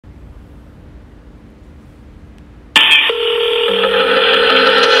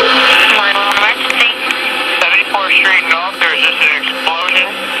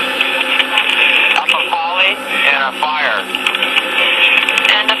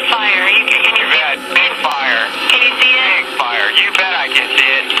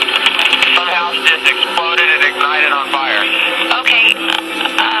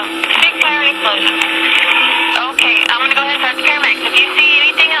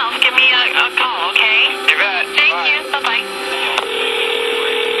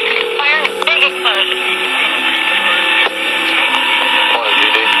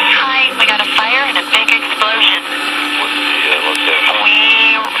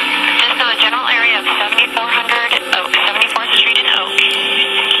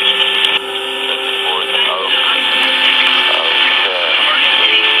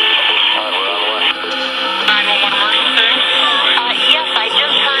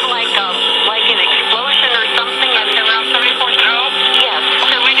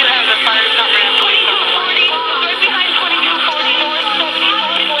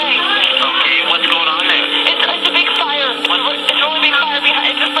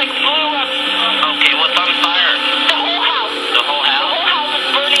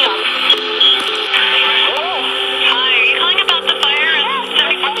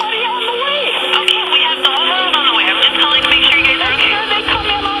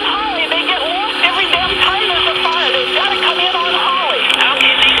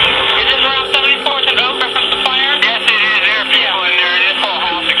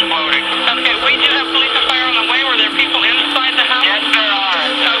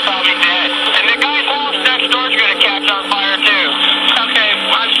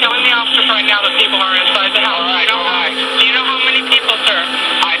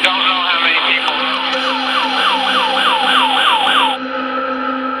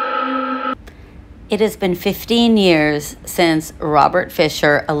It has been 15 years since Robert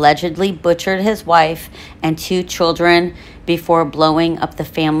Fisher allegedly butchered his wife and 2 children before blowing up the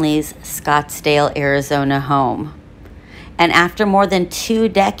family's Scottsdale, Arizona home. And after more than 2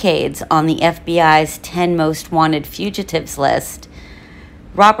 decades on the FBI's 10 most wanted fugitives list,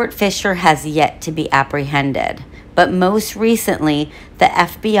 Robert Fisher has yet to be apprehended. But most recently, the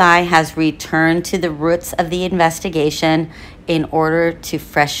FBI has returned to the roots of the investigation in order to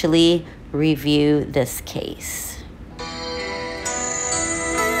freshly review this case.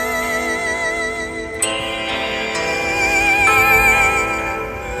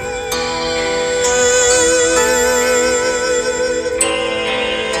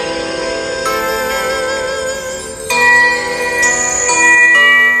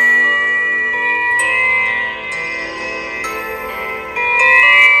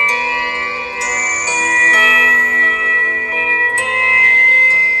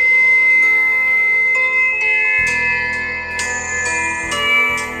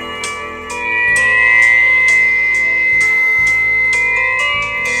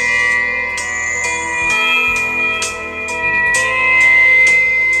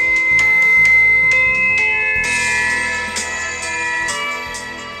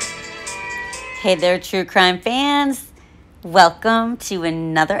 Hey there, true crime fans. Welcome to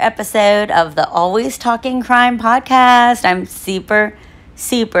another episode of the Always Talking Crime podcast. I'm super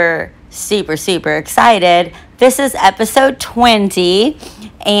excited. This is episode 20,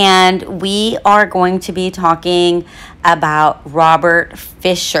 and we are going to be talking about Robert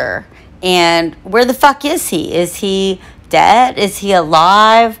Fisher. And where the fuck is he? Is he dead? Is he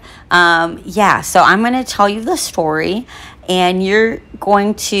alive? So I'm going to tell you the story, and you're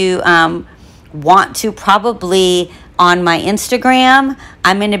going to want to probably on my Instagram,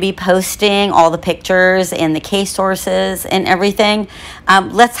 I'm going to be posting all the pictures and the case sources and everything.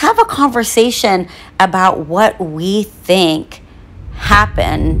 Let's have a conversation about what we think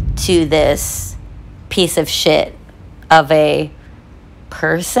happened to this piece of shit of a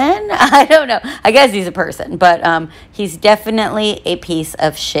person. I don't know. I guess he's a person, but he's definitely a piece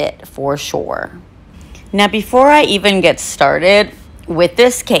of shit for sure. Now, before I even get started with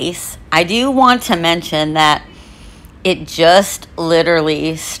this case, I do want to mention that it just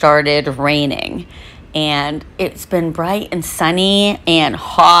literally started raining, and it's been bright and sunny and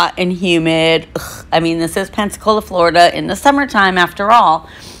hot and humid. Ugh, I mean, this is Pensacola, Florida in the summertime after all,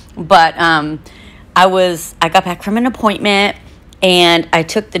 but I got back from an appointment and I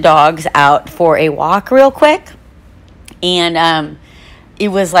took the dogs out for a walk real quick, and it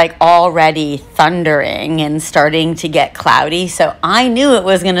was like already thundering and starting to get cloudy. So I knew it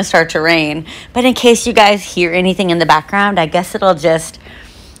was going to start to rain. But in case you guys hear anything in the background, I guess it'll just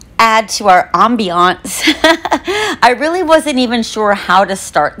add to our ambiance. I really wasn't even sure how to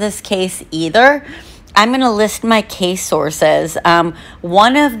start this case either. I'm going to list my case sources.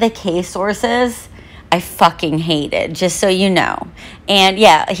 One of the case sources I fucking hated, just so you know. And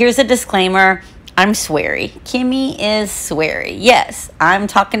yeah, here's a disclaimer. I'm sweary. Kimmy is sweary. Yes, I'm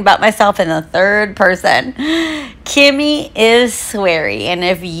talking about myself in the third person. Kimmy is sweary. And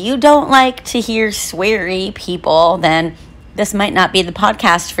if you don't like to hear sweary people, then this might not be the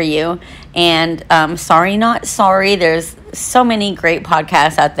podcast for you. And sorry, not sorry. There's so many great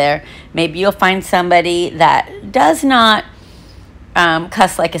podcasts out there. Maybe you'll find somebody that does not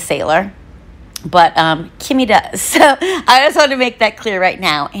cuss like a sailor. But Kimmy does. So I just want to make that clear right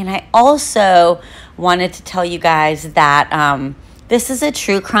now. And I also wanted to tell you guys that this is a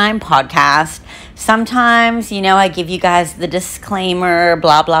true crime podcast. Sometimes, I give you guys the disclaimer,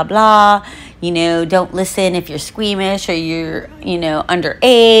 blah, blah, blah. Don't listen if you're squeamish or you're,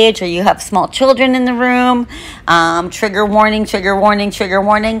 underage or you have small children in the room. Trigger warning, trigger warning, trigger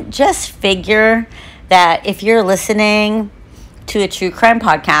warning. Just figure that if you're listening to a true crime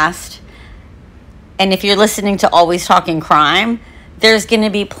podcast, and if you're listening to Always Talking Crime, there's going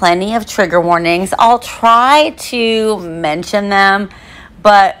to be plenty of trigger warnings. I'll try to mention them,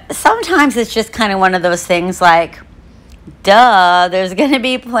 but sometimes it's just kind of one of those things like, duh, there's going to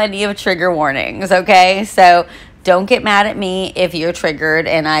be plenty of trigger warnings, okay? So don't get mad at me if you're triggered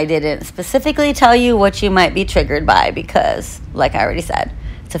and I didn't specifically tell you what you might be triggered by because, like I already said,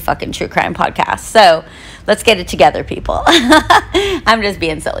 it's a fucking true crime podcast. So let's get it together, people. I'm just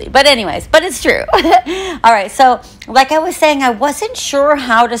being silly. But anyways, but it's true. All right. So like I was saying, I wasn't sure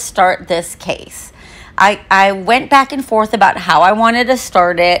how to start this case. I went back and forth about how I wanted to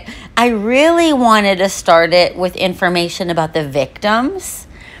start it. I really wanted to start it with information about the victims.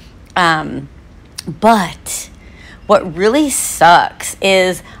 But what really sucks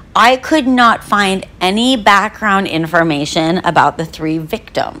is I could not find any background information about the 3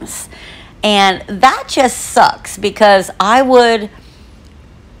 victims. And that just sucks because I would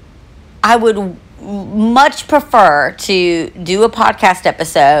much prefer to do a podcast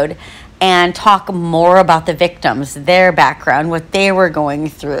episode and talk more about the victims, their background, what they were going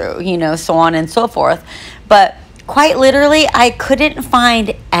through, you know, so on and so forth. But quite literally, I couldn't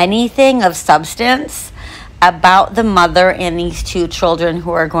find anything of substance about the mother and these two children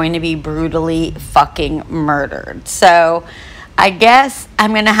who are going to be brutally fucking murdered. So I guess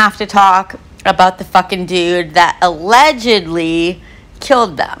I'm going to have to talk about the fucking dude that allegedly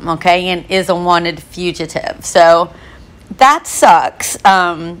killed them, okay, and is a wanted fugitive. So that sucks.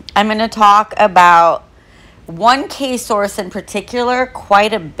 I'm going to talk about one case source in particular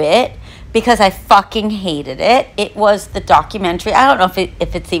quite a bit because I fucking hated it. It was the documentary. I don't know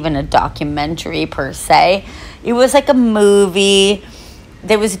if it's even a documentary per se. It was like a movie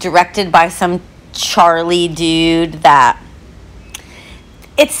that was directed by some Charlie dude that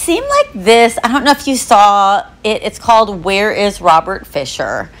it seemed like this. I don't know if you saw it. It's called Where is Robert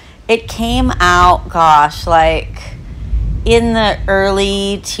Fisher? It came out, gosh, like in the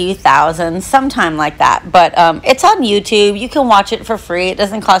early 2000s, sometime like that. But it's on YouTube. You can watch it for free. It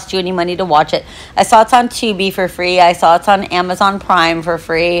doesn't cost you any money to watch it. I saw it's on Tubi for free. I saw it's on Amazon Prime for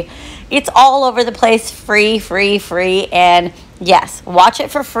free. It's all over the place, free. And yes, watch it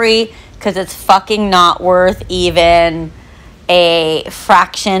for free because it's fucking not worth even a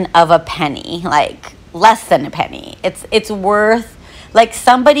fraction of a penny, like less than a penny. It's worth, like,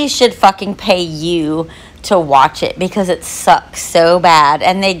 somebody should fucking pay you to watch it because it sucks so bad.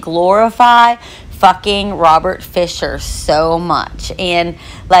 And they glorify fucking Robert Fisher so much. And,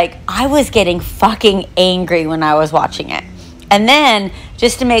 like, I was getting fucking angry when I was watching it. And then,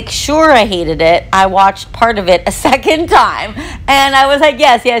 just to make sure I hated it, I watched part of it a second time. And I was like,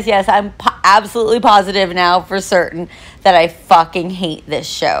 yes, I'm absolutely positive now for certain that I fucking hate this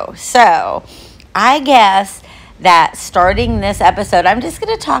show. So, I guess that starting this episode, I'm just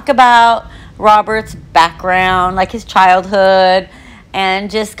going to talk about Robert's background, like his childhood,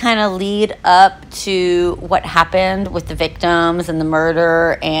 and just kind of lead up to what happened with the victims and the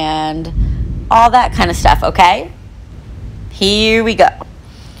murder and all that kind of stuff, okay? Here we go.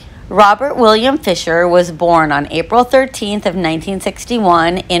 Robert William Fisher was born on April 13th of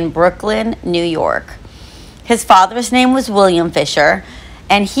 1961 in Brooklyn, New York. His father's name was William Fisher,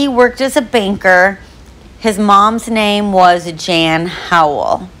 and he worked as a banker. His mom's name was Jan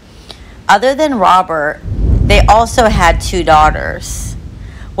Howell. Other than Robert, they also had two daughters.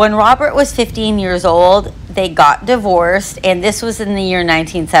 When Robert was 15 years old, they got divorced, and this was in the year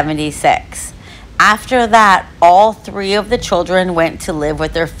 1976. After that, all three of the children went to live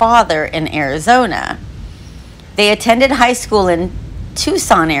with their father in Arizona. They attended high school in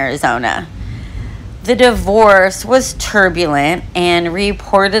Tucson, Arizona. The divorce was turbulent and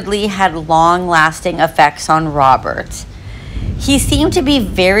reportedly had long-lasting effects on Robert. He seemed to be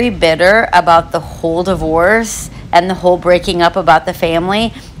very bitter about the whole divorce and the whole breaking up about the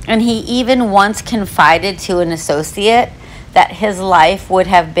family, and he even once confided to an associate that his life would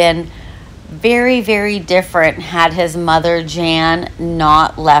have been very, very different had his mother, Jan,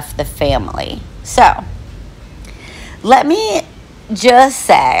 not left the family. So, let me just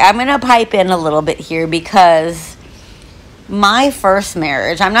say, I'm going to pipe in a little bit here because my first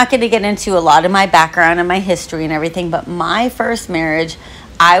marriage, I'm not going to get into a lot of my background and my history and everything, but my first marriage,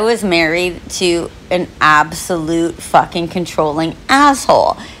 I was married to an absolute fucking controlling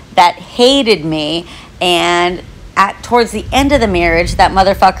asshole that hated me, and towards the end of the marriage, that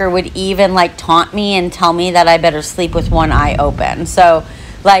motherfucker would even, like, taunt me and tell me that I better sleep with one eye open. So,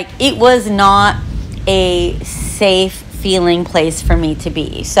 like, it was not a safe feeling place for me to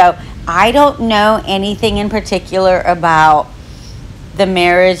be. So, I don't know anything in particular about the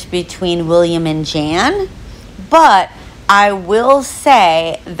marriage between William and Jan, but I will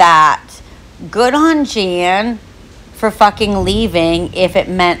say that good on Jan for fucking leaving if it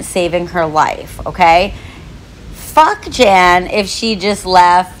meant saving her life, okay? Fuck Jan if she just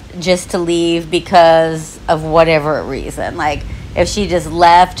left just to leave because of whatever reason. Like, if she just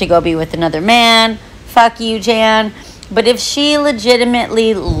left to go be with another man, fuck you, Jan. But if she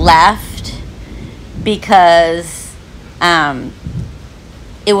legitimately left because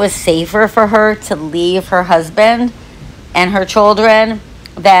it was safer for her to leave her husband and her children,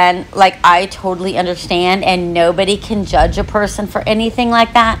 then, like, I totally understand, and nobody can judge a person for anything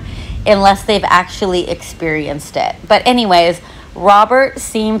like that unless they've actually experienced it. But anyways, Robert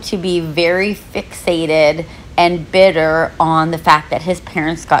seemed to be very fixated and bitter on the fact that his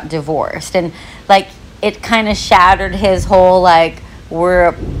parents got divorced. And, like, it kind of shattered his whole, like, we're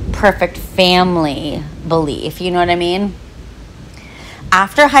a perfect family belief. You know what I mean?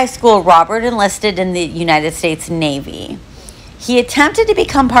 After high school, Robert enlisted in the United States Navy. He attempted to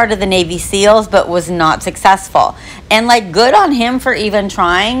become part of the Navy SEALs, but was not successful. And like, good on him for even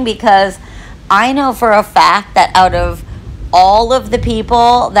trying, because I know for a fact that out of all of the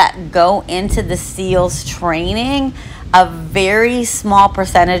people that go into the SEALs training, a very small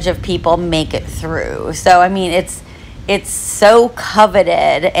percentage of people make it through. So, I mean, it's so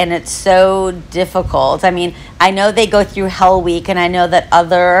coveted and it's so difficult. I mean, I know they go through Hell Week, and I know that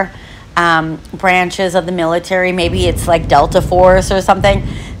other branches of the military, maybe it's like Delta Force or something,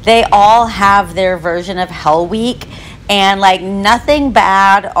 they all have their version of Hell Week. And like, nothing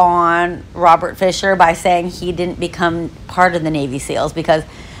bad on Robert Fisher by saying he didn't become part of the Navy SEALs, because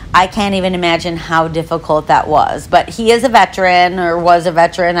I can't even imagine how difficult that was. But he is a veteran, or was a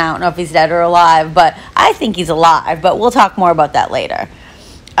veteran. I don't know if he's dead or alive, but I think he's alive. But we'll talk more about that later.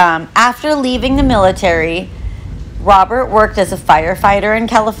 After leaving the military, Robert worked as a firefighter in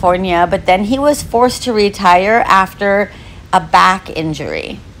California, but then he was forced to retire after a back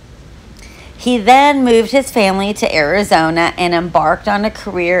injury. He then moved his family to Arizona and embarked on a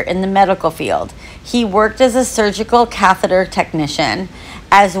career in the medical field. He worked as a surgical catheter technician,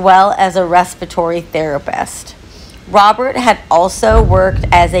 as well as a respiratory therapist. Robert had also worked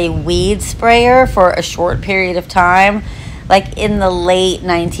as a weed sprayer for a short period of time, like in the late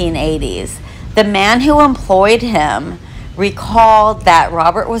 1980s. The man who employed him recalled that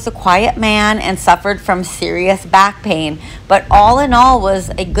Robert was a quiet man and suffered from serious back pain, but all in all was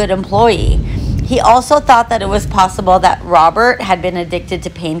a good employee. He also thought that it was possible that Robert had been addicted to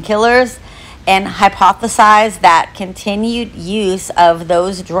painkillers, and hypothesized that continued use of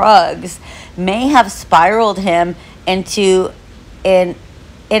those drugs may have spiraled him into an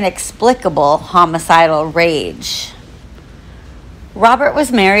inexplicable homicidal rage. Robert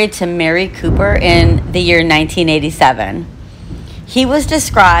was married to Mary Cooper in the year 1987. He was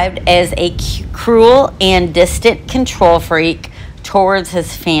described as a cruel and distant control freak towards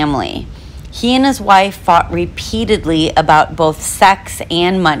his family. He and his wife fought repeatedly about both sex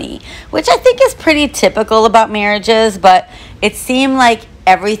and money, which I think is pretty typical about marriages, but it seemed like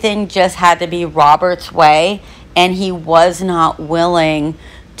everything just had to be Robert's way, and he was not willing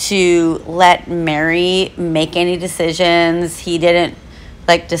to let Mary make any decisions. He didn't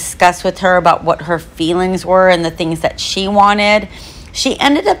discuss with her about what her feelings were and the things that she wanted. She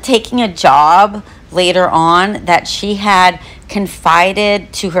ended up taking a job later on that she had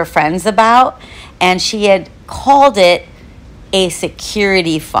confided to her friends about, and she had called it a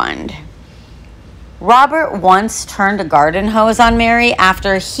security fund. Robert once turned a garden hose on Mary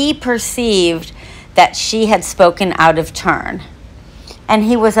after he perceived that she had spoken out of turn, and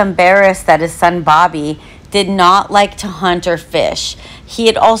he was embarrassed that his son Bobby did not like to hunt or fish. He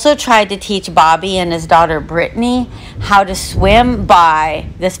had also tried to teach Bobby and his daughter Brittney how to swim by,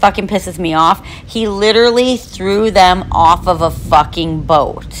 this fucking pisses me off, he literally threw them off of a fucking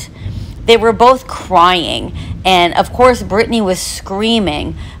boat. They were both crying, and of course Brittney was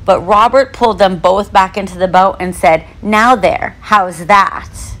screaming, but Robert pulled them both back into the boat and said, "Now there, how's that?"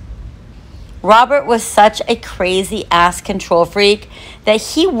 Robert was such a crazy-ass control freak that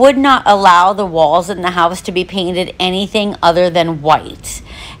he would not allow the walls in the house to be painted anything other than white.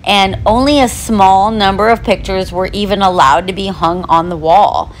 And only a small number of pictures were even allowed to be hung on the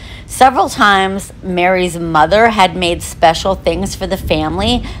wall. Several times, Mary's mother had made special things for the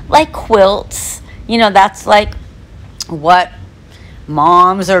family, like quilts. You know, that's like what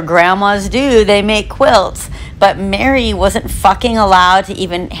moms or grandmas do. They make quilts. But Mary wasn't fucking allowed to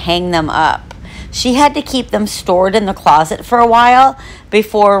even hang them up. She had to keep them stored in the closet for a while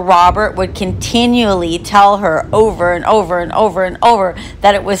before Robert would continually tell her over and over and over and over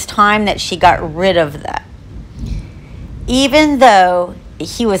that it was time that she got rid of them. Even though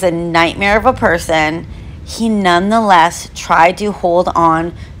he was a nightmare of a person, he nonetheless tried to hold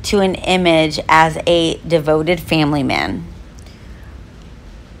on to an image as a devoted family man.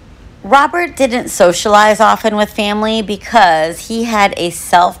 Robert didn't socialize often with family because he had a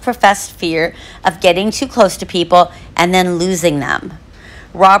self-professed fear of getting too close to people and then losing them.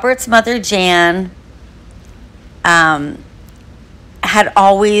 Robert's mother, Jan, had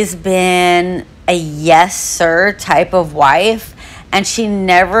always been a yes, sir type of wife, and she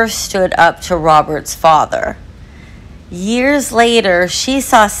never stood up to Robert's father. Years later, she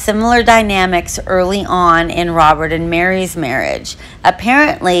saw similar dynamics early on in Robert and Mary's marriage.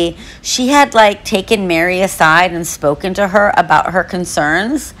 Apparently, she had taken Mary aside and spoken to her about her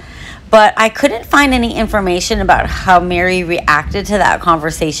concerns, but I couldn't find any information about how Mary reacted to that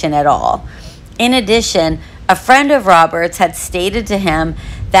conversation at all. In addition, a friend of Robert's had stated to him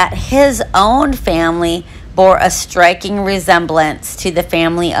that his own family bore a striking resemblance to the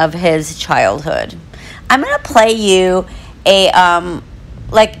family of his childhood. I'm going to play you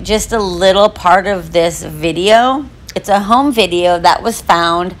just a little part of this video. It's a home video that was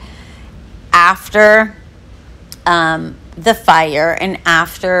found after the fire and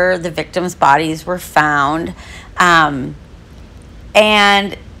after the victims' bodies were found. And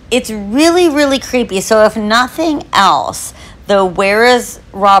it's really, really creepy. So if nothing else, the Where is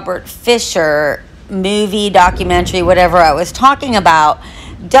Robert Fisher movie, documentary, whatever I was talking about,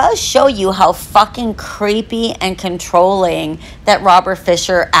 does show you how fucking creepy and controlling that Robert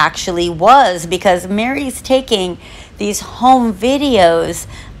Fisher actually was, because Mary's taking these home videos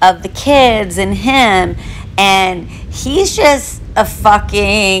of the kids and him, and he's just a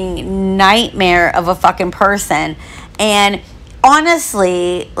fucking nightmare of a fucking person. And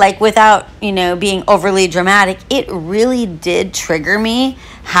honestly, like, without, being overly dramatic, it really did trigger me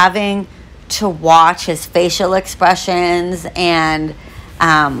having to watch his facial expressions and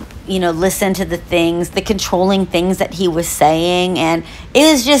listen to the controlling things that he was saying. And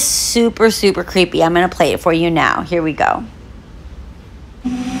it was just super, super creepy. I'm going to play it for you now. Here we go.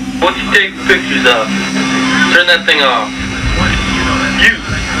 What you take pictures of? Turn that thing off. You.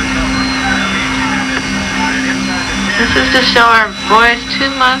 This is to show our boy's 2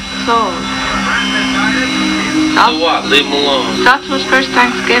 months old. So what? Leave him alone. That's was first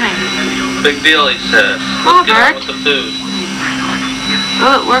Thanksgiving. Big deal, he says. Let's get on with the food.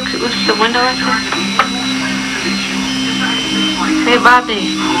 Oh, it works with the window right there. Hey,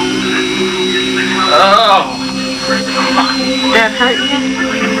 Bobby. Oh. That hurt you?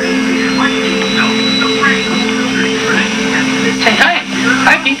 Say hi.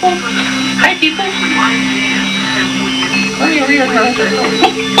 Hi, people. Hi, people.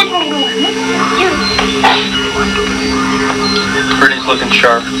 Brittney's looking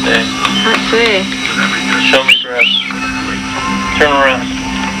sharp today. Let's see. Show me dress. Turn around.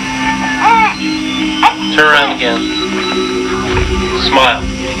 Turn around again. Smile.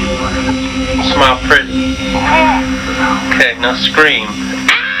 Smile pretty. Okay, now scream.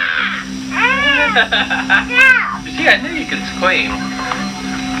 You see, I knew you could scream.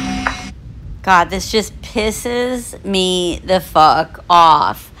 God, this just pisses me the fuck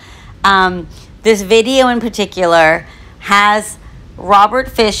off. This video in particular has Robert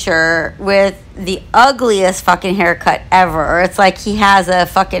Fisher with the ugliest fucking haircut ever. It's like he has a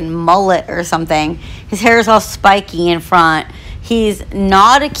fucking mullet or something. His hair is all spiky in front. He's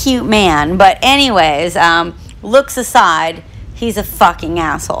not a cute man, but anyways, looks aside, he's a fucking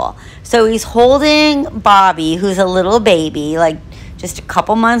asshole. So he's holding Bobby, who's a little baby, like just a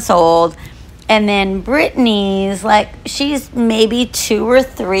couple months old. And then Brittney's like, she's maybe 2 or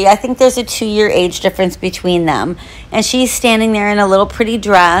 3. I think there's a 2-year age difference between them. And she's standing there in a little pretty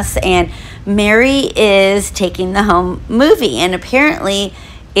dress. And Mary is taking the home movie. And apparently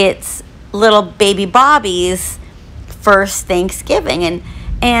it's little baby Bobby's first Thanksgiving.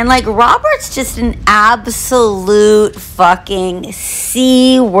 And like, Robert's just an absolute fucking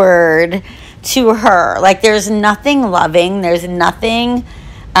C word to her. Like, there's nothing loving. There's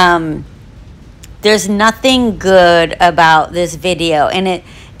nothing good about this video. And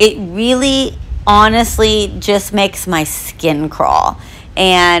it really, honestly, just makes my skin crawl.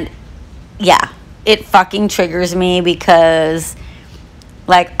 And yeah, it fucking triggers me because,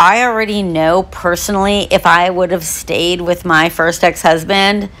 like, I already know personally, if I would have stayed with my first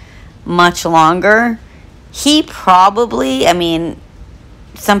ex-husband much longer, he probably,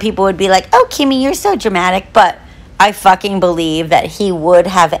 some people would be like, oh, Kimmy, you're so dramatic, but I fucking believe that he would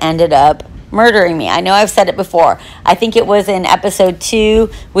have ended up murdering me. I know I've said it before. I think it was in episode 2,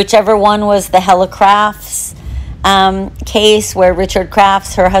 whichever one was the Hella Crafts case where Richard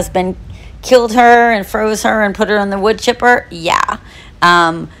Crafts, her husband, killed her and froze her and put her in the wood chipper. Yeah.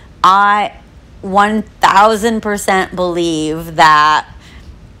 I 1000% believe that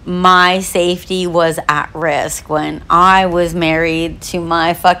my safety was at risk when I was married to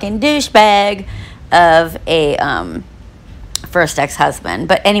my fucking douchebag of a first ex-husband.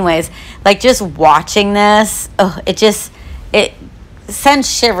 But anyways, like, just watching this, it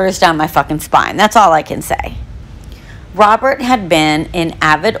sends shivers down my fucking spine. That's all I can say. Robert had been an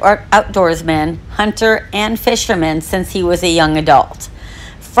avid outdoorsman, hunter, and fisherman since he was a young adult.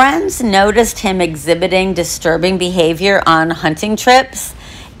 Friends noticed him exhibiting disturbing behavior on hunting trips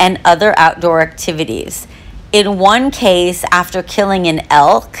and other outdoor activities. In one case, after killing an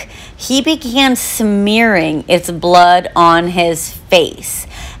elk, he began smearing its blood on his face.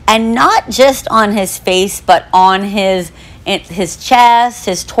 And not just on his face, but on his chest,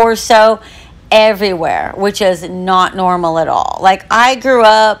 his torso, everywhere, which is not normal at all. Like, I grew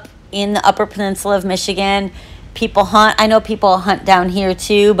up in the Upper Peninsula of Michigan, people hunt. I know people hunt down here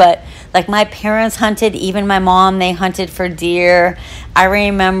too, but like my parents hunted, even my mom, they hunted for deer. I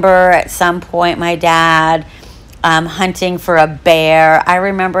remember at some point my dad hunting for a bear. I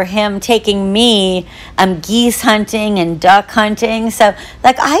remember him taking me geese hunting and duck hunting. So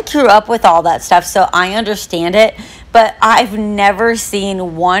like I grew up with all that stuff, so I understand it. But I've never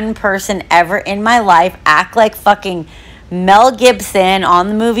seen one person ever in my life act like fucking Mel Gibson on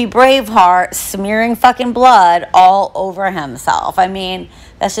the movie Braveheart, smearing fucking blood all over himself. I mean,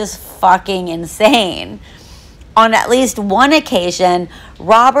 that's just fucking insane. On at least one occasion,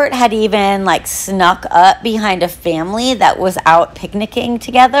 Robert had even like snuck up behind a family that was out picnicking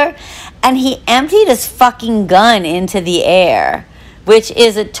together, and he emptied his fucking gun into the air, which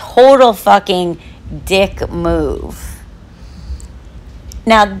is a total fucking dick move.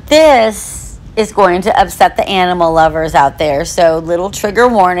 Now this is going to upset the animal lovers out there, so little trigger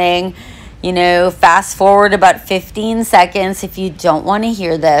warning. You know, fast forward about 15 seconds if you don't want to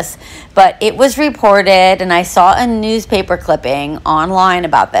hear this. But it was reported, and I saw a newspaper clipping online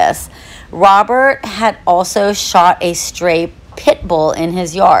about this. Robert had also shot a stray pit bull in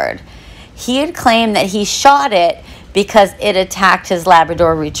his yard. He had claimed that he shot it because it attacked his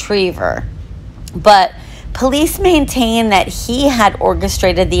Labrador retriever. But police maintain that he had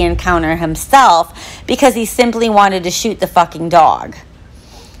orchestrated the encounter himself because he simply wanted to shoot the fucking dog.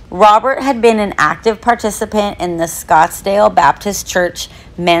 Robert had been an active participant in the Scottsdale Baptist Church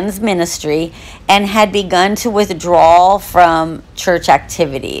men's ministry and had begun to withdraw from church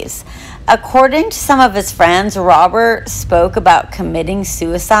activities. According to some of his friends, Robert spoke about committing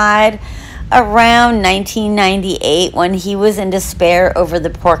suicide around 1998 when he was in despair over the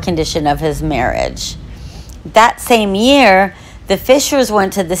poor condition of his marriage. That same year, the Fishers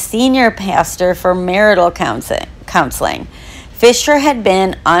went to the senior pastor for marital counseling. Fisher had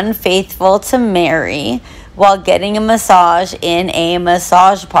been unfaithful to Mary while getting a massage in a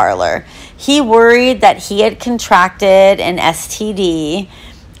massage parlor. He worried that he had contracted an STD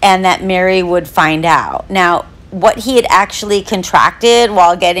and that Mary would find out. Now, what he had actually contracted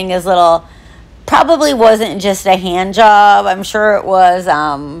while getting his little, probably wasn't just a hand job. I'm sure it was,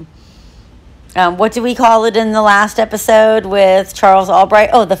 what did we call it in the last episode with Charles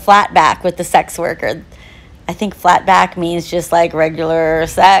Albright? Oh, the flat back with the sex worker. I think flat back means just like regular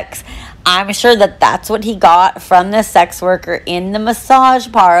sex. I'm sure that that's what he got from the sex worker in the massage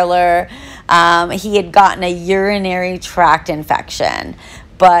parlor. He had gotten a urinary tract infection,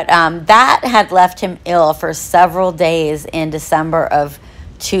 but that had left him ill for several days in December of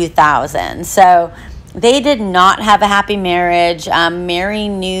 2000. So they did not have a happy marriage. Mary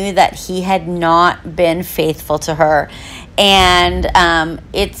knew that he had not been faithful to her, and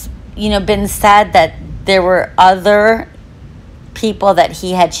it's been said that there were other people that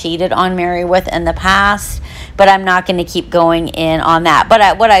he had cheated on Mary with in the past, but I'm not going to keep going in on that.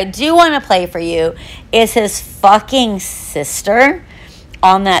 But what I do want to play for you is his fucking sister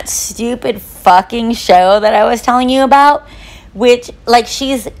on that stupid fucking show that I was telling you about, which, like,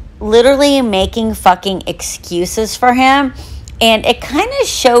 she's literally making fucking excuses for him, and it kind of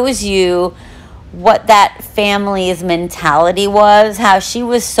shows you what that family's mentality was, how she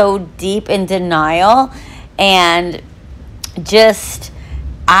was so deep in denial, and just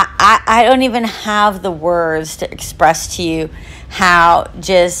I don't even have the words to express to you how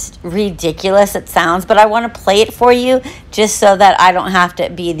just ridiculous it sounds, but I want to play it for you just so that I don't have to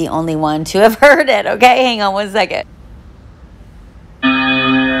be the only one to have heard it. Okay, hang on one second.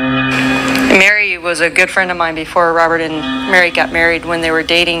 Mary was a good friend of mine before Robert and Mary got married. When they were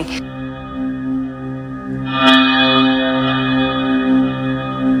dating,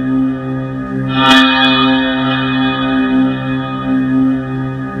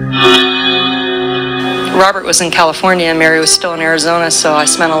 Robert was in California and Mary was still in Arizona, so I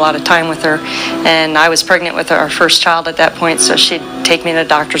spent a lot of time with her, and I was pregnant with our first child at that point, so she'd take me to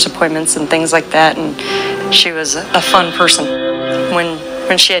doctor's appointments and things like that, and she was a fun person.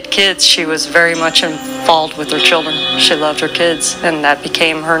 When she had kids, she was very much involved with her children. She loved her kids, and that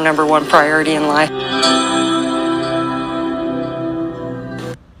became her number one priority in life.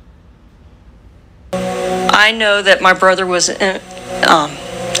 I know that my brother was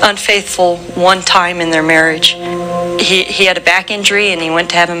unfaithful one time in their marriage. He had a back injury and he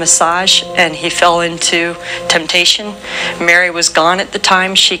went to have a massage and he fell into temptation. Mary was gone at the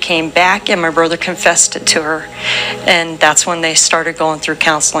time. She came back and my brother confessed it to her, and that's when they started going through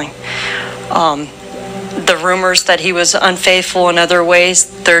counseling. The rumors that he was unfaithful in other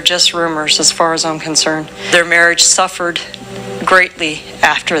ways, they're just rumors as far as I'm concerned. Their marriage suffered greatly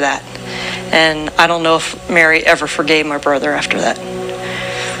after that, and I don't know if Mary ever forgave my brother after that.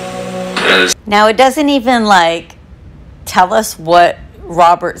 because Now, it doesn't even, like, tell us what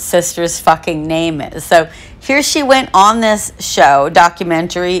Robert's sister's fucking name is. So here she went on this show,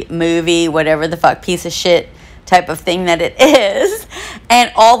 documentary, movie, whatever the fuck, piece of shit type of thing that it is.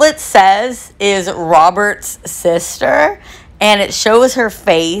 And all it says is Robert's sister. And it shows her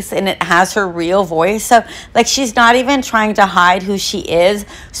face and it has her real voice. So, like, she's not even trying to hide who she is.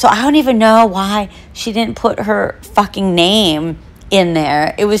 So I don't even know why she didn't put her fucking name in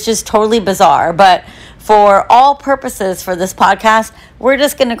there. It was just totally bizarre. But for all purposes for this podcast, we're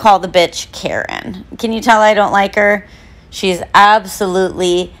just going to call the bitch Karen. Can you tell I don't like her? She's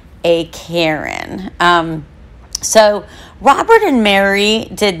absolutely a Karen. So Robert and Mary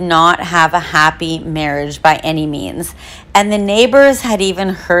did not have a happy marriage by any means. And the neighbors had even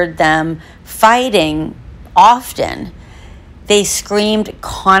heard them fighting often. They screamed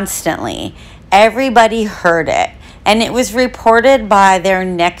constantly. Everybody heard it. And it was reported by their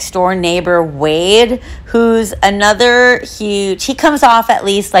next door neighbor, Wade, who's another huge, he comes off at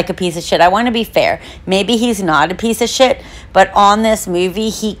least like a piece of shit. I want to be fair. Maybe he's not a piece of shit, but on this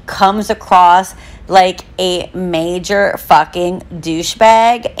movie, he comes across like a major fucking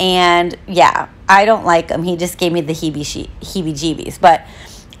douchebag. And yeah, I don't like him. He just gave me the heebie-jeebies. But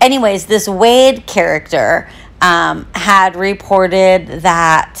anyways, this Wade character had reported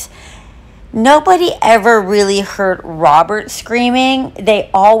that nobody ever really heard Robert screaming. They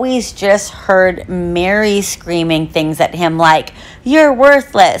always just heard Mary screaming things at him like, "You're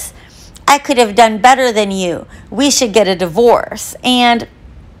worthless. I could have done better than you. We should get a divorce." And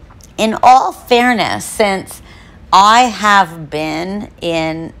in all fairness, since I have been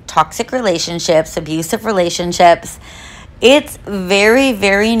in toxic relationships, abusive relationships, it's very,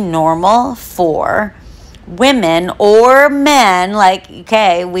 very normal for women or men, like,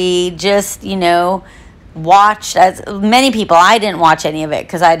 okay, we just, watched, as many people, I didn't watch any of it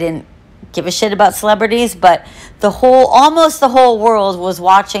because I didn't give a shit about celebrities, but almost the whole world was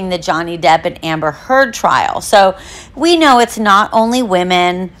watching the Johnny Depp and Amber Heard trial. So we know it's not only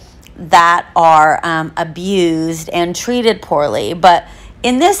women that are abused and treated poorly, but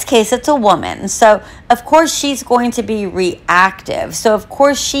in this case, it's a woman. So, of course, she's going to be reactive. So, of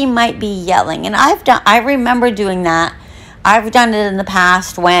course, she might be yelling. And I remember doing that. I've done it in the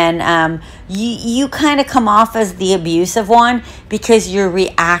past when you kind of come off as the abusive one because you're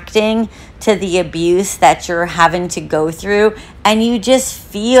reacting to the abuse that you're having to go through. And you just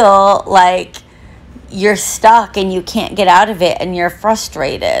feel like you're stuck and you can't get out of it and you're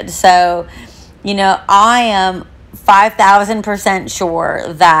frustrated. So, I am 5,000% sure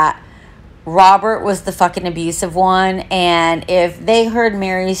that Robert was the fucking abusive one, and if they heard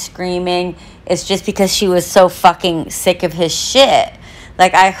Mary screaming, it's just because she was so fucking sick of his shit.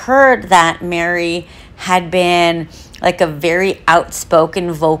 Like, I heard that Mary had been like a very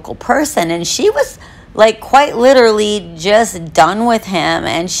outspoken vocal person, and she was like quite literally just done with him,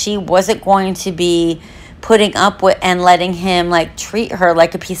 and she wasn't going to be putting up with and letting him like treat her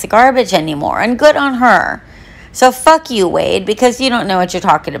like a piece of garbage anymore. And good on her. So fuck you, Wade, because you don't know what you're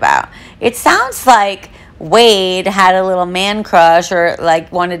talking about. It sounds like Wade had a little man crush or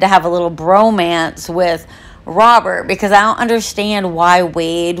like wanted to have a little bromance with Robert, because I don't understand why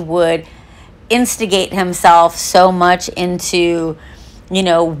Wade would instigate himself so much into,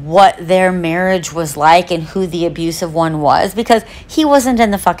 what their marriage was like and who the abusive one was, because he wasn't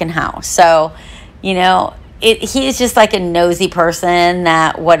in the fucking house. So, he's just like a nosy person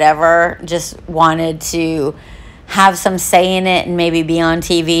that whatever, just wanted to have some say in it and maybe be on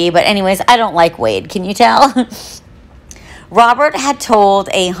TV. But anyways, I don't like Wade. Can you tell? Robert had told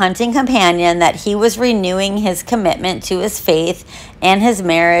a hunting companion that he was renewing his commitment to his faith and his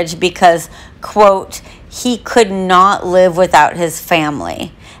marriage because, quote, he could not live without his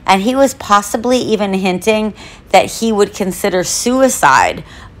family. And he was possibly even hinting that he would consider suicide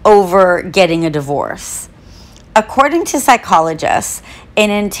over getting a divorce. According to psychologists, an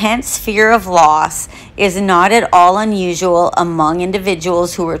intense fear of loss is not at all unusual among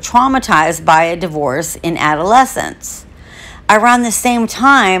individuals who were traumatized by a divorce in adolescence. Around the same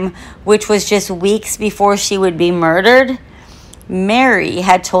time, which was just weeks before she would be murdered, Mary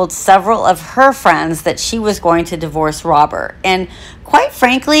had told several of her friends that she was going to divorce Robert. And quite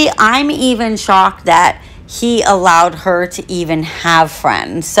frankly, I'm even shocked that he allowed her to even have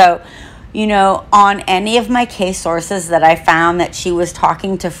friends. So, on any of my case sources that I found that she was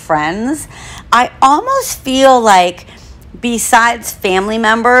talking to friends, I almost feel like besides family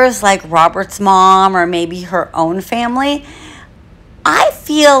members like Robert's mom or maybe her own family, I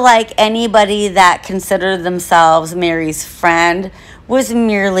feel like anybody that considered themselves Mary's friend was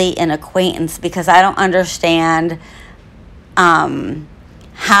merely an acquaintance, because I don't understand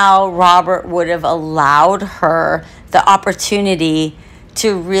how Robert would have allowed her the opportunity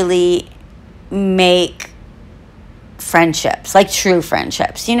to really make friendships, like true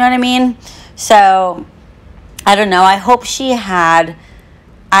friendships. You know what I mean? So, I don't know. I hope she had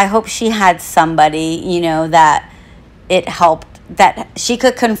somebody, you know, that it helped, that she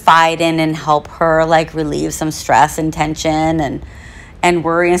could confide in and help her, like, relieve some stress and tension and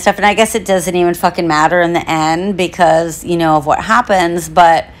worry and stuff. And I guess it doesn't even fucking matter in the end because, you know, of what happens.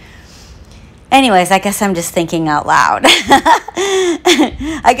 But anyways, I guess I'm just thinking out loud.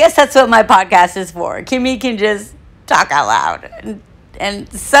 I guess that's what my podcast is for. Kimmy can just talk out loud.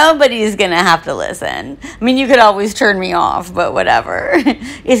 And somebody's going to have to listen. I mean, you could always turn me off, but whatever.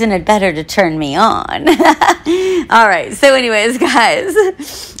 Isn't it better to turn me on? All right. So anyways,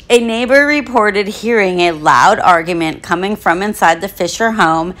 guys, a neighbor reported hearing a loud argument coming from inside the Fisher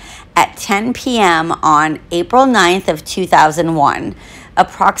home at 10 p.m. on April 9th of 2001,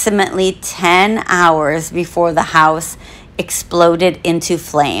 approximately 10 hours before the house exploded into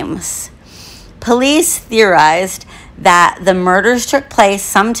flames. Police theorized that the murders took place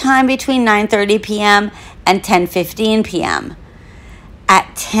sometime between 9:30 p.m. and 10:15 p.m. At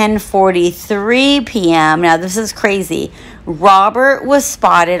 10:43 p.m., now this is crazy, Robert was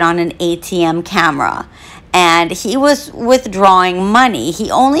spotted on an ATM camera, and he was withdrawing money.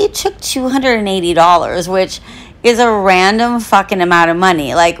 He only took $280, which is a random fucking amount of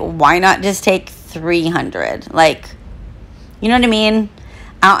money. Like, why not just take $300? Like, you know what I mean?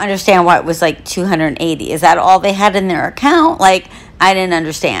 I don't understand why it was like $280. Is that all they had in their account? Like, I didn't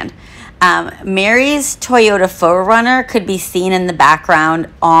understand. Mary's Toyota 4Runner could be seen in the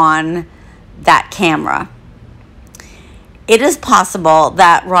background on that camera. It is possible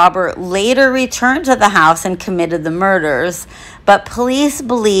that Robert later returned to the house and committed the murders, but police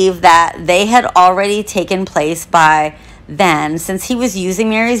believe that they had already taken place by then, since he was using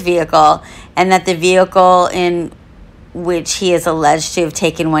Mary's vehicle, and that the vehicle in which he is alleged to have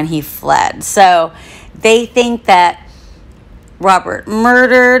taken when he fled. So they think that Robert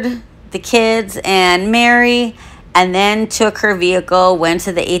murdered the kids and Mary, and then took her vehicle, went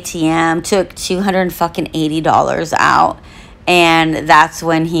to the ATM, took $280 out, and that's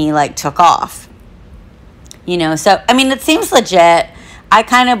when he, like, took off. You know, so, I mean, it seems legit. I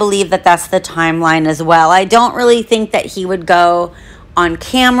kind of believe that that's the timeline as well. I don't really think that he would go on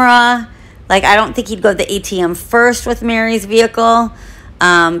camera. Like, I don't think he'd go to the ATM first with Mary's vehicle.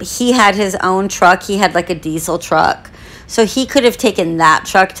 He had his own truck. He had, like, a diesel truck. So he could have taken that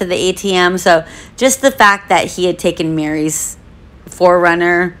truck to the ATM. So just the fact that he had taken Mary's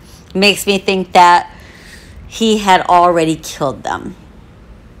 4Runner makes me think that he had already killed them.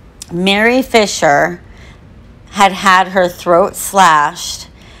 Mary Fisher had had her throat slashed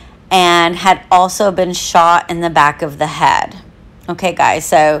and had also been shot in the back of the head. Okay, guys,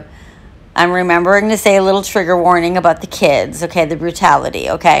 so I'm remembering to say a little trigger warning about the kids, okay, the brutality,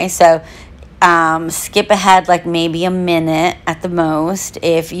 okay? So skip ahead like maybe a minute at the most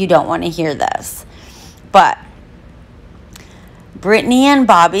if you don't want to hear this. But Brittney and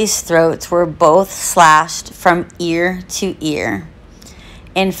Bobby's throats were both slashed from ear to ear.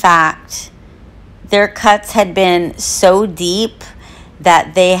 In fact, their cuts had been so deep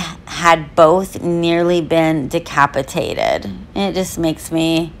that they had both nearly been decapitated. It just makes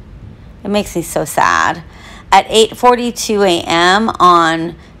me... It makes me so sad. At 8:42 a.m.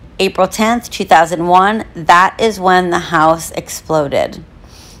 on April 10th, 2001, that is when the house exploded.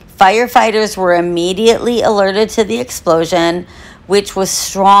 Firefighters were immediately alerted to the explosion, which was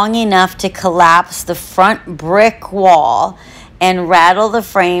strong enough to collapse the front brick wall and rattle the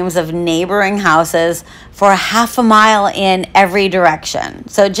frames of neighboring houses for a half a mile in every direction.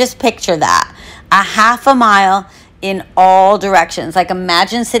 So just picture that. A half a mile in all directions. Like,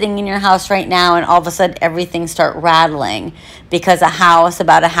 imagine sitting in your house right now and all of a sudden everything start rattling because a house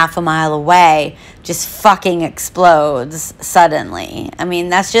about a half a mile away just fucking explodes suddenly. I mean,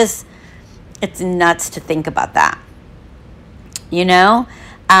 that's just, it's nuts to think about that. You know?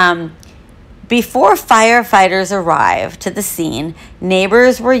 Before firefighters arrived to the scene,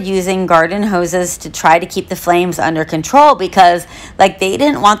 neighbors were using garden hoses to try to keep the flames under control because, like, they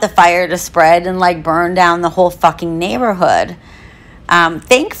didn't want the fire to spread and, like, burn down the whole fucking neighborhood.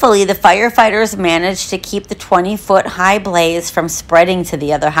 Thankfully, the firefighters managed to keep the 20-foot high blaze from spreading to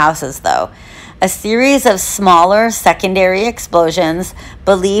the other houses, though. A series of smaller secondary explosions,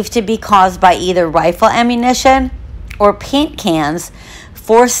 believed to be caused by either rifle ammunition or paint cans,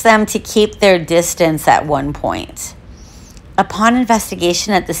 forced them to keep their distance at one point. Upon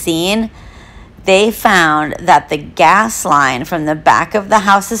investigation at the scene, they found that the gas line from the back of the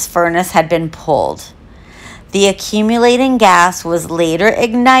house's furnace had been pulled. The accumulating gas was later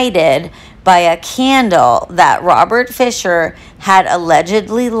ignited by a candle that Robert Fisher had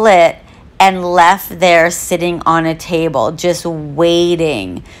allegedly lit and left there sitting on a table, just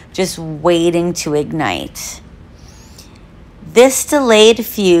waiting to ignite. This delayed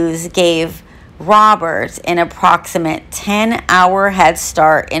fuse gave Robert an approximate 10-hour head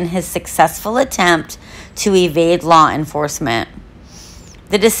start in his successful attempt to evade law enforcement.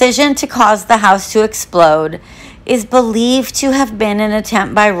 The decision to cause the house to explode is believed to have been an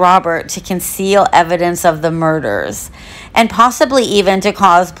attempt by Robert to conceal evidence of the murders, and possibly even to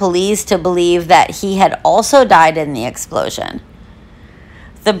cause police to believe that he had also died in the explosion.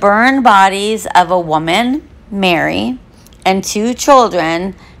 The burned bodies of a woman, Mary, and 2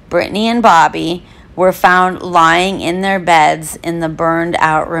 children, Brittney and Bobby, were found lying in their beds in the burned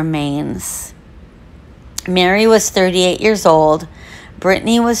out remains. Mary was 38 years old,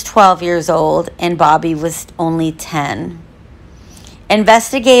 Brittney was 12 years old, and Bobby was only 10.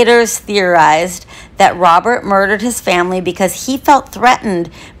 Investigators theorized that Robert murdered his family because he felt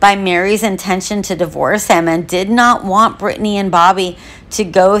threatened by Mary's intention to divorce him and did not want Brittney and Bobby to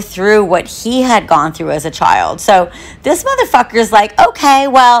go through what he had gone through as a child. So this motherfucker's like, okay,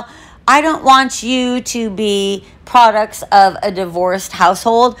 well, I don't want you to be products of a divorced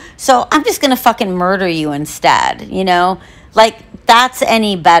household, so I'm just going to fucking murder you instead, you know? Like, that's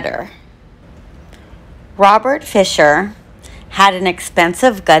any better. Robert Fisher had an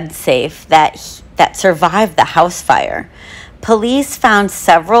expensive gun safe that survived the house fire. Police found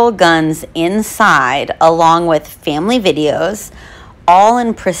several guns inside, along with family videos, all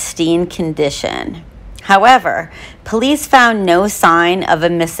in pristine condition. However, police found no sign of a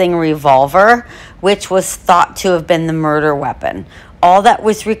missing revolver, which was thought to have been the murder weapon. All that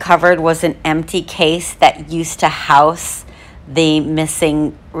was recovered was an empty case that used to house the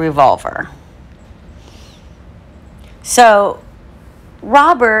missing revolver. So,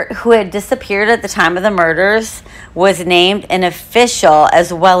 Robert, who had disappeared at the time of the murders, was named an official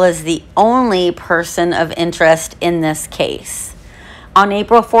as well as the only person of interest in this case. On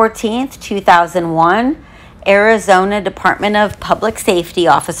April 14th, 2001, Arizona Department of Public Safety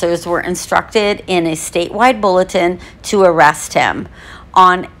officers were instructed in a statewide bulletin to arrest him.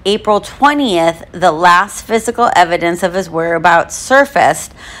 On April 20th, the last physical evidence of his whereabouts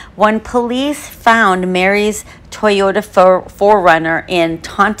surfaced when police found Mary's Toyota 4Runner in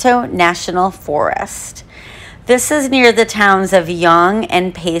Tonto National Forest. This is near the towns of Young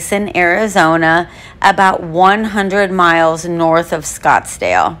and Payson, Arizona, about 100 miles north of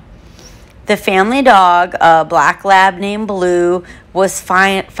Scottsdale. The family dog, a black lab named Blue, was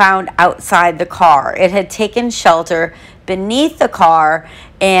found outside the car. It had taken shelter beneath the car,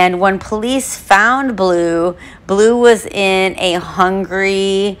 and when police found Blue, Blue was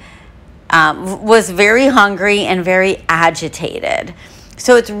was very hungry and very agitated.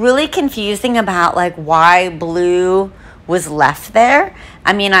 So it's really confusing about like why Blue was left there.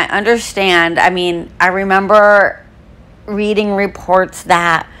 I mean, I understand. I mean, I remember reading reports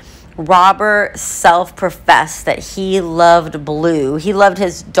that Robert self-professed that he loved Blue. He loved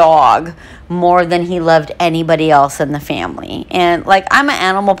his dog more than he loved anybody else in the family. And like, I'm an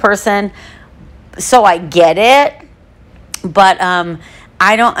animal person, so I get it, but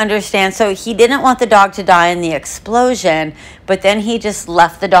I don't understand. So he didn't want the dog to die in the explosion, but then he just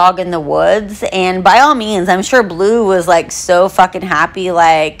left the dog in the woods. And by all means, I'm sure Blue was like so fucking happy,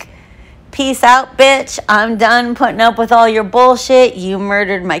 like, peace out, bitch. I'm done putting up with all your bullshit. You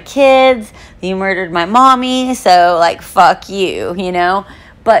murdered my kids. You murdered my mommy. So, like, fuck you, you know?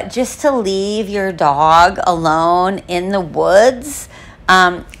 But just to leave your dog alone in the woods,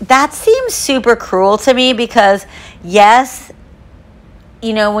 that seems super cruel to me because, yes,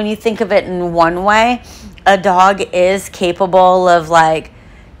 you know, when you think of it in one way, a dog is capable of, like,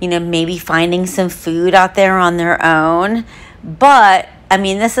 you know, maybe finding some food out there on their own. But I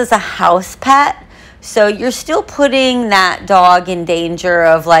mean, this is a house pet, so you're still putting that dog in danger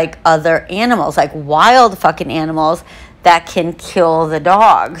of, like, other animals, like wild fucking animals that can kill the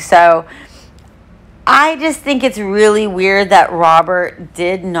dog. So I just think it's really weird that Robert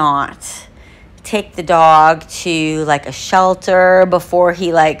did not take the dog to, like, a shelter before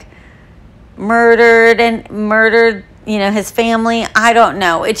he, like, murdered, you know, his family. I don't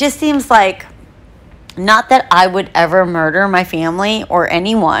know. It just seems like, not that I would ever murder my family or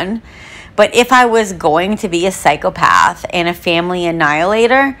anyone, but if I was going to be a psychopath and a family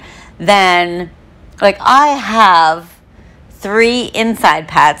annihilator, then, like, I have 3 inside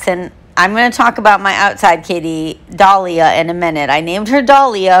pets, and I'm going to talk about my outside kitty, Dahlia, in a minute. I named her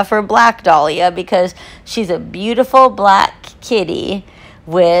Dahlia for Black Dahlia because she's a beautiful black kitty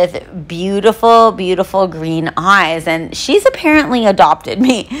with beautiful, beautiful green eyes. And she's apparently adopted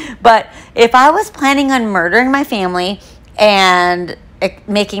me. But if I was planning on murdering my family and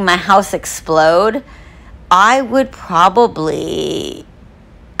making my house explode, I would probably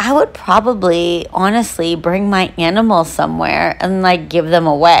honestly bring my animals somewhere and like give them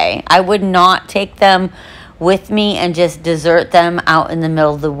away. I would not take them with me and just desert them out in the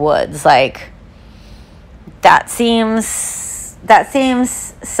middle of the woods. Like, that seems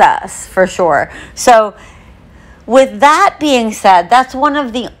sus for sure. So with that being said, that's one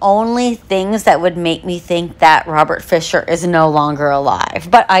of the only things that would make me think that Robert Fisher is no longer alive.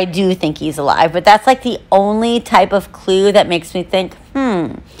 But I do think he's alive. But that's like the only type of clue that makes me think,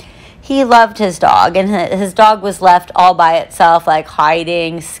 he loved his dog. And his dog was left all by itself, like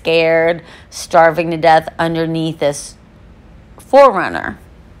hiding, scared, starving to death underneath this forerunner.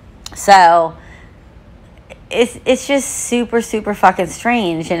 So it's just super, super fucking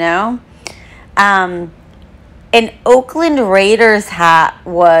strange, you know? An Oakland Raiders hat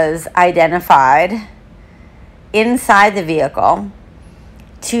was identified inside the vehicle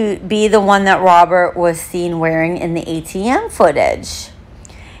to be the one that Robert was seen wearing in the ATM footage.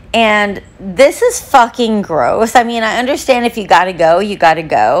 And this is fucking gross. I mean, I understand if you gotta go, you gotta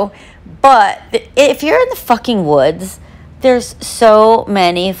go. But if you're in the fucking woods, there's so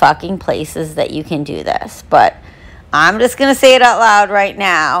many fucking places that you can do this. But I'm just gonna say it out loud right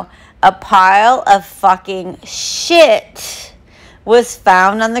now. A pile of fucking shit was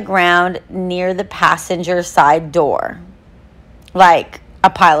found on the ground near the passenger side door. Like, a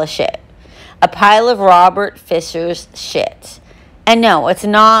pile of shit. A pile of Robert Fisher's shit. And no, it's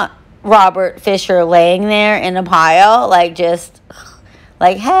not Robert Fisher laying there in a pile, like, just,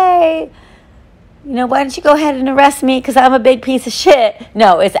 like, hey, you know, why don't you go ahead and arrest me because I'm a big piece of shit.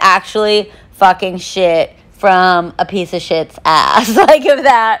 No, it's actually fucking shit from a piece of shit's ass. Like, if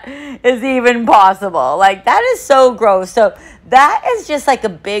that is even possible. Like, that is so gross. So that is just like a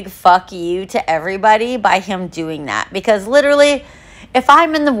big fuck you to everybody by him doing that. Because literally, if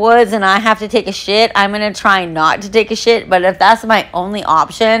I'm in the woods and I have to take a shit, I'm going to try not to take a shit. But if that's my only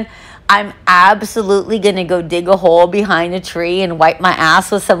option, I'm absolutely going to go dig a hole behind a tree and wipe my ass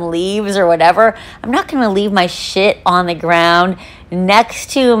with some leaves or whatever. I'm not going to leave my shit on the ground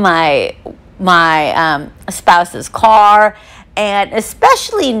next to my spouse's car, and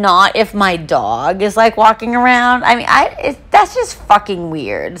especially not if my dog is like walking around. I mean, that's just fucking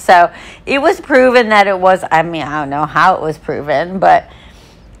weird. So it was proven that it was, I mean, I don't know how it was proven, but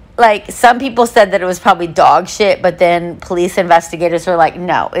like some people said that it was probably dog shit, but then police investigators were like,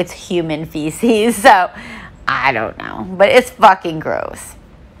 no, it's human feces. So I don't know, but it's fucking gross.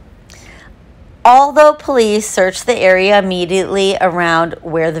 Although police searched the area immediately around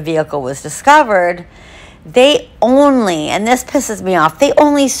where the vehicle was discovered, they only, and this pisses me off, they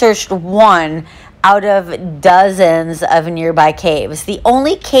only searched one out of dozens of nearby caves. The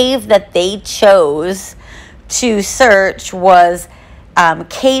only cave that they chose to search was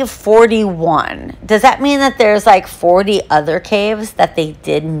cave 41. Does that mean that there's like 40 other caves that they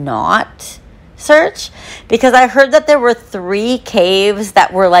did not search? Because I heard that there were 3 caves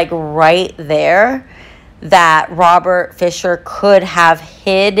that were like right there that Robert Fisher could have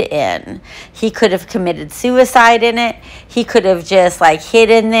hid in. He could have committed suicide in it. He could have just like hid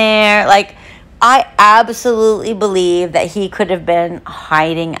in there. Like, I absolutely believe that he could have been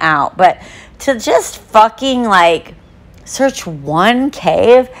hiding out. But to just fucking like search one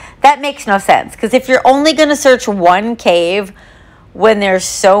cave, that makes no sense. Because if you're only going to search one cave when there's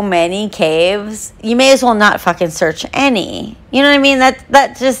so many caves, you may as well not fucking search any. You know what I mean?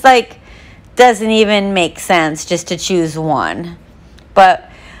 That just like doesn't even make sense just to choose one. But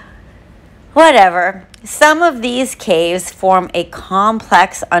whatever. Some of these caves form a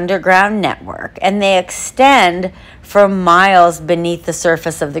complex underground network, and they extend for miles beneath the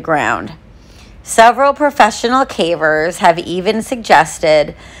surface of the ground. Several professional cavers have even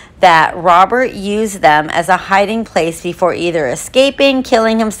suggested that Robert used them as a hiding place before either escaping,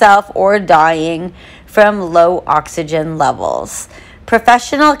 killing himself, or dying from low oxygen levels.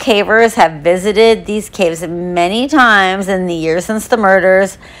 Professional cavers have visited these caves many times in the years since the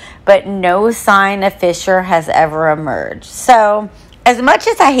murders, but no sign of Fisher has ever emerged. So, as much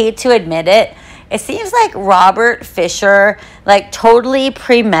as I hate to admit it, it seems like Robert Fisher like totally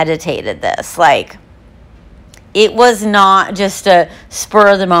premeditated this. Like, it was not just a spur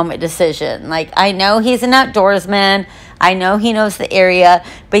of the moment decision. Like, I know he's an outdoorsman. I know he knows the area,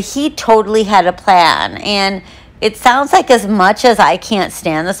 but he totally had a plan. And it sounds like, as much as I can't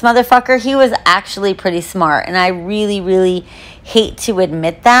stand this motherfucker, he was actually pretty smart. And I really, really hate to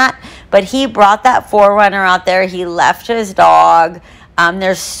admit that. But he brought that forerunner out there. He left his dog.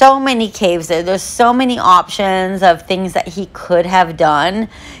 There's so many caves there. There's so many options of things that he could have done.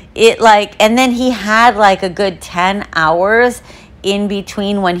 And then he had like a good 10 hours in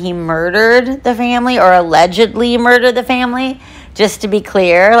between when he murdered the family, or allegedly murdered the family. Just to be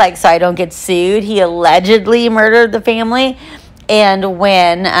clear, like, so I don't get sued, he allegedly murdered the family. And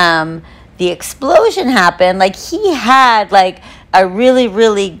when the explosion happened, like, he had like a really,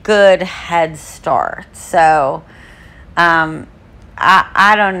 really good head start. So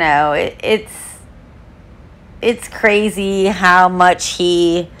I don't know. It's crazy how much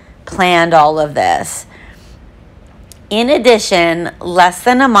he planned all of this. In addition, less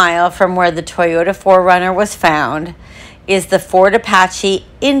than a mile from where the Toyota 4Runner was found is the Fort Apache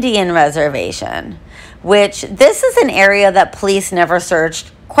Indian Reservation, which this is an area that police never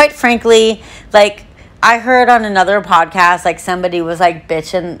searched. Quite frankly, like, I heard on another podcast, like, somebody was like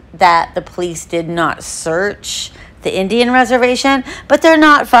bitching that the police did not search the Indian Reservation, but they're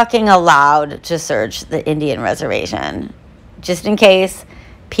not fucking allowed to search the Indian Reservation. Just in case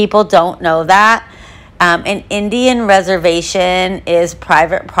people don't know that. An Indian reservation is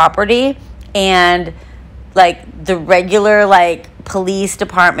private property, and like the regular like police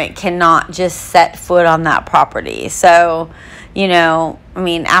department cannot just set foot on that property. So, you know, I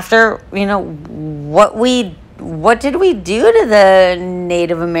mean, after, you know, what did we do to the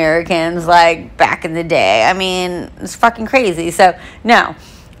Native Americans like back in the day? I mean, it's fucking crazy. So no,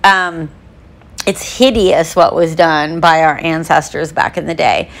 it's hideous what was done by our ancestors back in the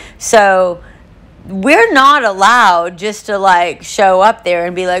day. So we're not allowed just to like show up there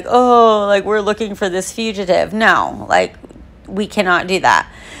and be like, oh, like, we're looking for this fugitive. No, like, we cannot do that.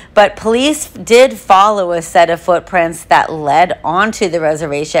 But police did follow a set of footprints that led onto the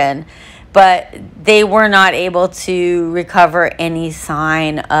reservation, but they were not able to recover any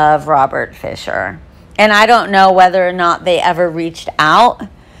sign of Robert Fisher. And I don't know whether or not they ever reached out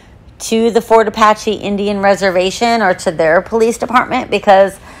to the Fort Apache Indian Reservation or to their police department,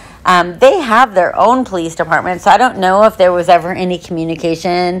 because they have their own police department. So I don't know if there was ever any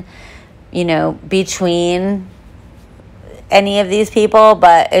communication, you know, between any of these people,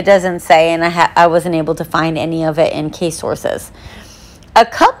 but it doesn't say, and I wasn't able to find any of it in case sources. A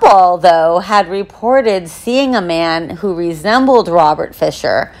couple, though, had reported seeing a man who resembled Robert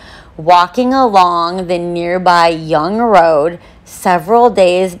Fisher walking along the nearby Young Road several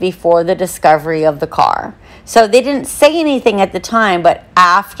days before the discovery of the car. So they didn't say anything at the time, but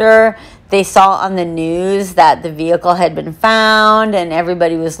after they saw on the news that the vehicle had been found and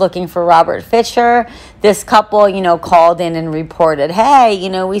everybody was looking for Robert Fisher, this couple, you know, called in and reported, hey, you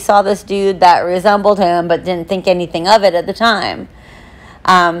know, we saw this dude that resembled him but didn't think anything of it at the time.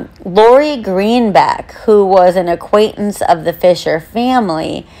 Lori Greenbeck, who was an acquaintance of the Fisher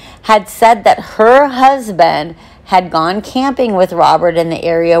family, had said that her husband had gone camping with Robert in the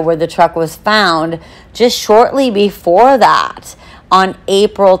area where the truck was found just shortly before that, on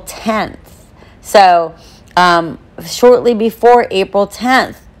April 10th. So, shortly before April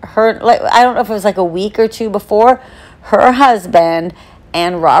 10th, I don't know if it was like a week or two before, her husband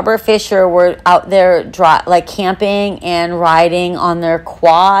and Robert Fisher were out there camping and riding on their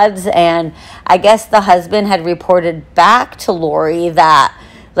quads. And I guess the husband had reported back to Lori that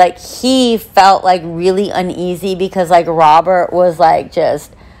like he felt like really uneasy because like Robert was like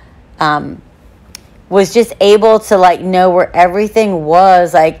just able to like know where everything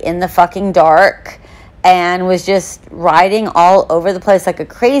was like in the fucking dark, and was just riding all over the place like a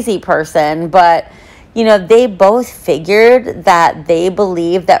crazy person. But you know, they both figured that they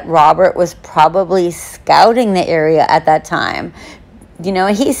believed that Robert was probably scouting the area at that time. You know,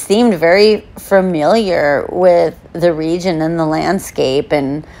 he seemed very familiar with the region and the landscape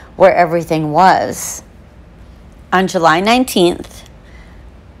and where everything was. On July 19th,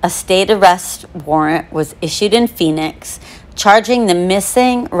 a state arrest warrant was issued in Phoenix, charging the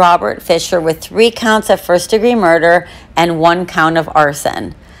missing Robert Fisher with 3 counts of first-degree murder and 1 count of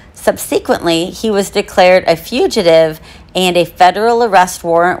arson. Subsequently, he was declared a fugitive, and a federal arrest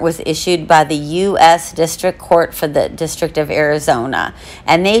warrant was issued by the U.S. District Court for the District of Arizona,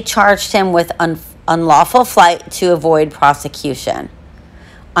 and they charged him with unlawful flight to avoid prosecution.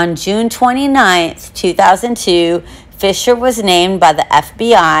 On June 29, 2002, Fisher was named by the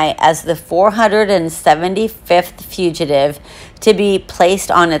FBI as the 475th fugitive to be placed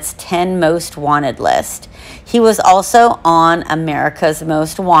on its 10 most wanted list. He was also on America's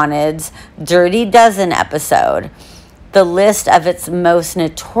Most Wanted's Dirty Dozen episode, the list of its most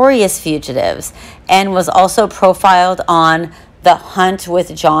notorious fugitives, and was also profiled on The Hunt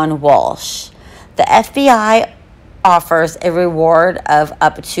with John Walsh. The FBI offers a reward of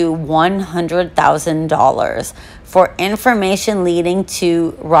up to $100,000 for information leading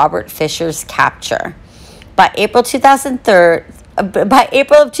to Robert Fisher's capture. By April of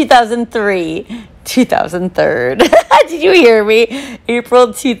 2003, did you hear me?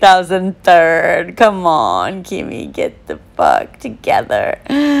 April 2003. Come on, Kimmy, get the fuck together.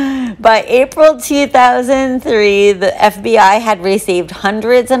 By April 2003, the FBI had received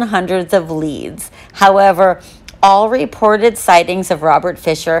hundreds and hundreds of leads. However, all reported sightings of Robert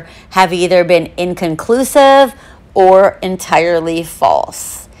Fisher have either been inconclusive or entirely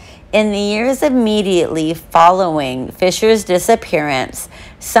false. In the years immediately following Fisher's disappearance,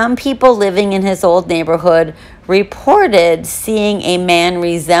 some people living in his old neighborhood reported seeing a man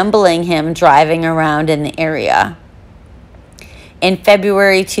resembling him driving around in the area. In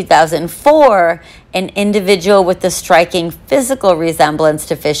February 2004, an individual with a striking physical resemblance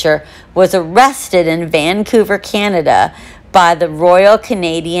to Fisher was arrested in Vancouver, Canada by the Royal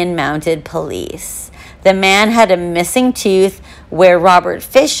Canadian Mounted Police. The man had a missing tooth where Robert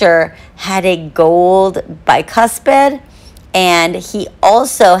Fisher had a gold bicuspid, and he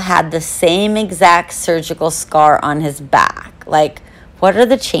also had the same exact surgical scar on his back. Like, what are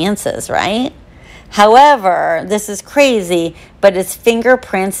the chances, right? However, this is crazy, but his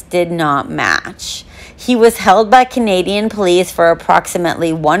fingerprints did not match. He was held by Canadian police for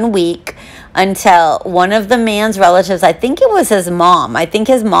approximately 1 week until one of the man's relatives, I think it was his mom, I think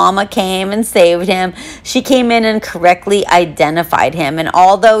his mama came and saved him. She came in and correctly identified him. And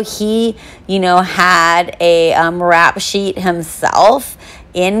although he, had a rap sheet himself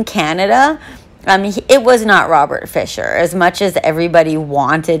in Canada, it was not Robert Fisher. As much as everybody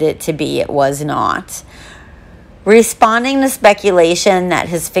wanted it to be, it was not. Responding to speculation that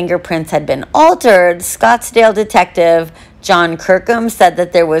his fingerprints had been altered, Scottsdale detective John Kirkham said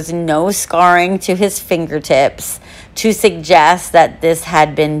that there was no scarring to his fingertips to suggest that this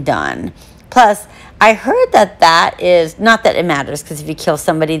had been done. Plus, I heard that is, not that it matters, because if you kill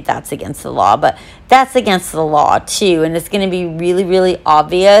somebody, that's against the law, but that's against the law too, and it's going to be really, really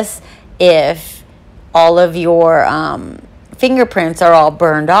obvious if all of your fingerprints are all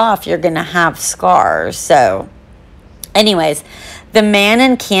burned off. You're going to have scars. So anyways, the man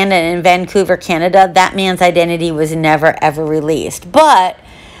in Vancouver, Canada, that man's identity was never, ever released. But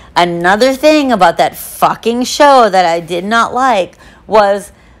another thing about that fucking show that I did not like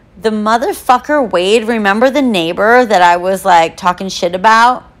was the motherfucker Wade. Remember the neighbor that I was like talking shit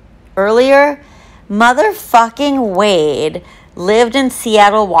about earlier? Motherfucking Wade lived in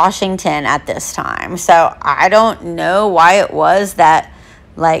Seattle, Washington at this time. So I don't know why it was that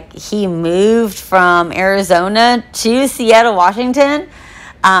he moved from Arizona to Seattle, Washington.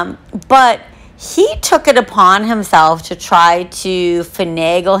 But he took it upon himself to try to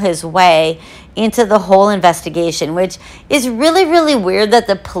finagle his way into the whole investigation, which is really, really weird that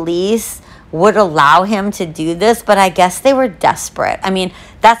the police would allow him to do this, but I guess they were desperate. I mean,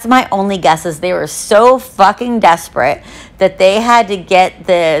 that's my only guess, is they were so fucking desperate that they had to get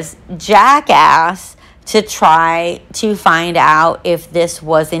this jackass to try to find out if this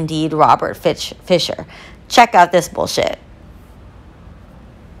was indeed Robert Fisher. Check out this bullshit.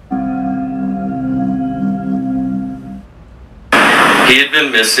 He had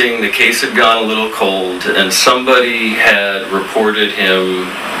been missing, the case had gone a little cold, and somebody had reported him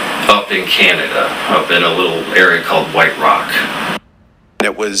up in Canada, up in a little area called White Rock.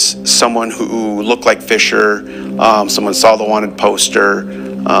 It was someone who looked like Fisher. Someone saw the wanted poster.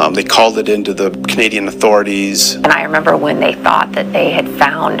 They called it into the Canadian authorities. And I remember when they thought that they had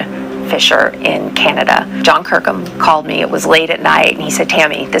found Fisher in Canada. John Kirkham called me. It was late at night, and he said,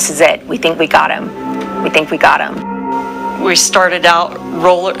 "Tammy, this is it. We think we got him. We think we got him." We started out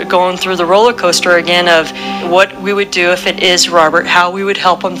going through the roller coaster again of what we would do if it is Robert, how we would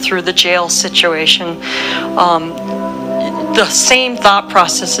help him through the jail situation. The same thought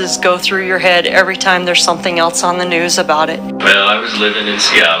processes go through your head every time there's something else on the news about it. Well, I was living in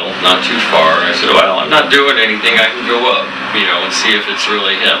Seattle, not too far. I said, well, I'm not doing anything. I can go up, and see if it's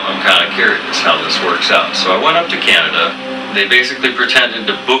really him. I'm kind of curious how this works out. So I went up to Canada. They basically pretended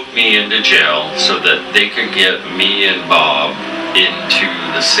to book me into jail so that they could get me and Bob into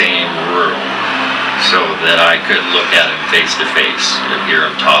the same room so that I could look at him face to face and hear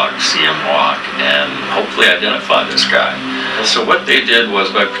him talk, see him walk, and hopefully identify this guy. So what they did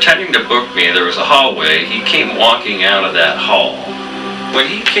was, by pretending to book me, there was a hallway. He came walking out of that hall. When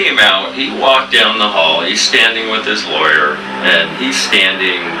he came out, he walked down the hall. He's standing with his lawyer, and he's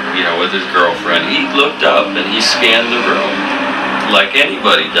standing, with his girlfriend. He looked up and he scanned the room like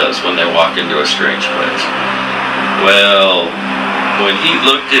anybody does when they walk into a strange place. Well, when he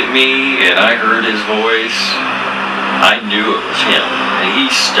looked at me and I heard his voice, I knew it was him, and he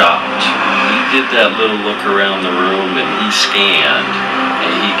stopped. He did that little look around the room, and he scanned,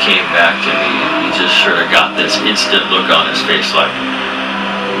 and he came back to me, and he just sort of got this instant look on his face like,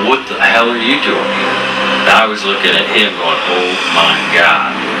 what the hell are you doing here? And I was looking at him going, oh my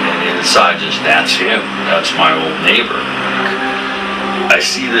God. And inside just, that's him. That's my old neighbor. I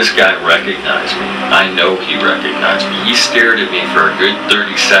see this guy recognize me. I know he recognized me. He stared at me for a good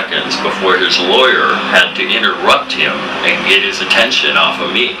 30 seconds before his lawyer had to interrupt him and get his attention off of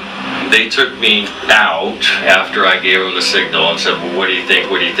me. They took me out after I gave him the signal and said, well, what do you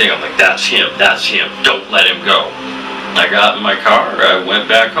think? What do you think? I'm like, that's him. That's him. Don't let him go. I got in my car. I went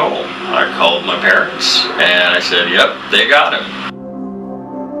back home. I called my parents and I said, yep, they got him.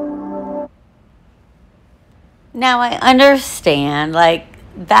 Now, I understand, like,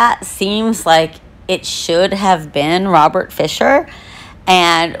 that seems like it should have been Robert Fisher,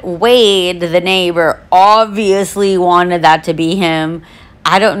 and Wade, the neighbor, obviously wanted that to be him.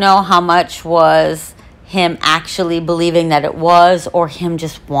 I don't know how much was him actually believing that it was, or him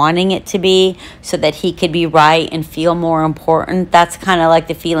just wanting it to be so that he could be right and feel more important. That's kind of like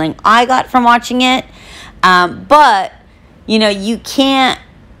the feeling I got from watching it. But, you know, you cannot,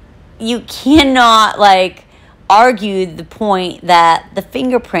 like, argued the point that the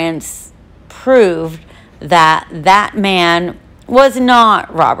fingerprints proved that that man was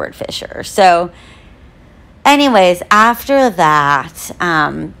not Robert Fisher. So anyways, after that,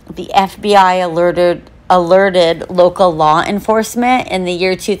 the FBI alerted local law enforcement in the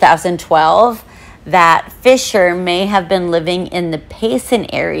year 2012 that Fisher may have been living in the Payson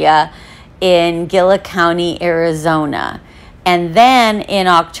area in Gila County, Arizona. And then in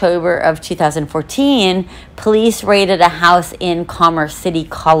October of 2014, police raided a house in Commerce City,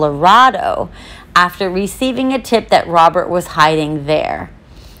 Colorado, after receiving a tip that Robert was hiding there.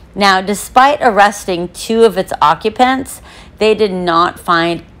 Now, despite arresting 2 of its occupants, they did not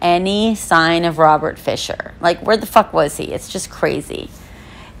find any sign of Robert Fisher. Like, where the fuck was he? It's just crazy.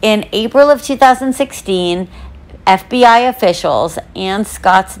 In April of 2016, FBI officials and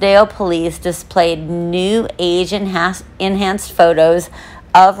Scottsdale police displayed new age-enhanced photos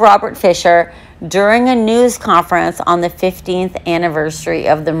of Robert Fisher during a news conference on the 15th anniversary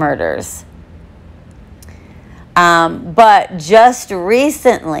of the murders. But just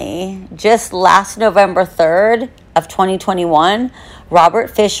recently, just last November 3rd of 2021, Robert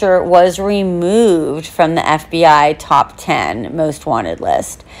Fisher was removed from the FBI top 10 most wanted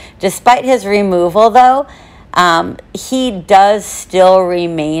list. Despite his removal, though, he does still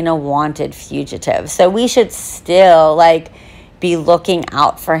remain a wanted fugitive. So we should still, like, be looking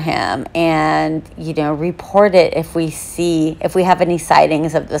out for him and, you know, report it if we have any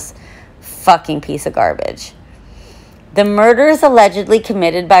sightings of this fucking piece of garbage. The murders allegedly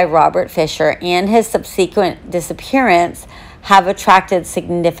committed by Robert Fisher and his subsequent disappearance have attracted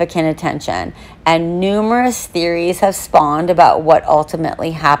significant attention, and numerous theories have spawned about what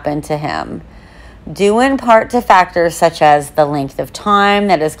ultimately happened to him. Due in part to factors such as the length of time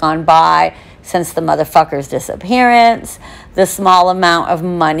that has gone by since the motherfucker's disappearance, the small amount of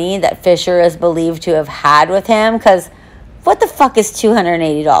money that Fisher is believed to have had with him, because what the fuck is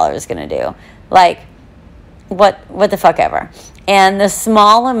 $280 going to do? Like, what the fuck ever. And the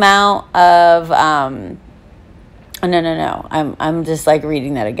small amount of, I'm just like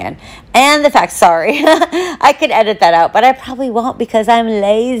reading that again. And the fact, sorry, I could edit that out, but I probably won't because I'm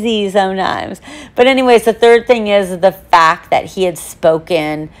lazy sometimes. But anyways, the third thing is the fact that he had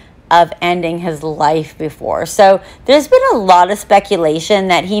spoken of ending his life before. So there's been a lot of speculation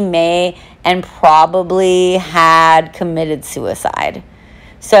that he may and probably had committed suicide.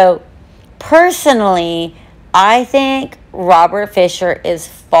 So personally, I think Robert Fisher is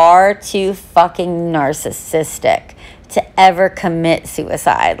far too fucking narcissistic to ever commit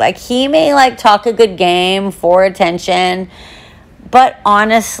suicide. Like, he may, like, talk a good game for attention, but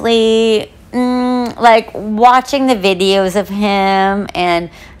honestly, like, watching the videos of him and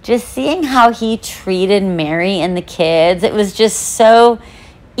just seeing how he treated Mary and the kids, it was just so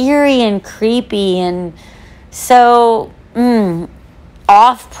eerie and creepy and so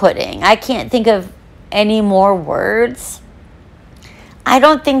off-putting. I can't think of any more words. I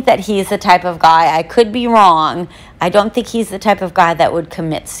don't think that he's the type of guy, I could be wrong, I don't think he's the type of guy that would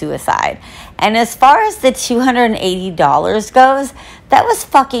commit suicide. And as far as the $280 goes, that was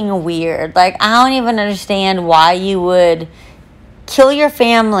fucking weird. Like, I don't even understand why you would kill your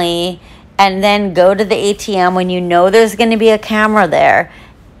family and then go to the ATM when you know there's going to be a camera there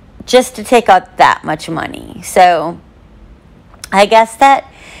just to take out that much money. So I guess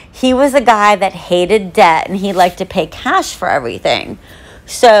that he was a guy that hated debt and he liked to pay cash for everything.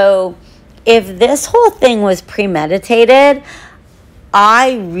 So if this whole thing was premeditated,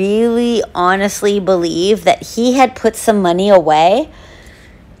 I really honestly believe that he had put some money away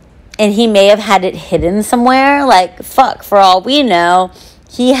and he may have had it hidden somewhere. Like, fuck, for all we know,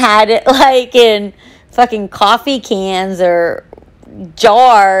 he had it like in fucking coffee cans or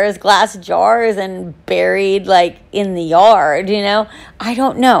jars, glass jars, and buried like in the yard, you know? I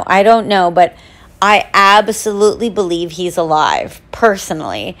don't know, but I absolutely believe he's alive,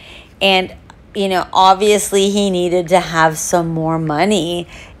 personally. And, you know, obviously he needed to have some more money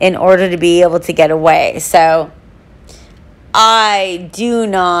in order to be able to get away. So I do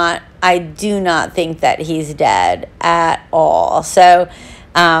not think that he's dead at all. So,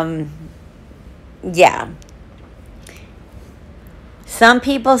 yeah. Some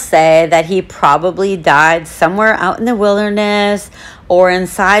people say that he probably died somewhere out in the wilderness or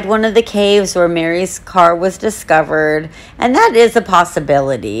inside one of the caves where Mary's car was discovered. And that is a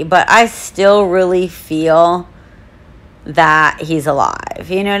possibility, but I still really feel that he's alive.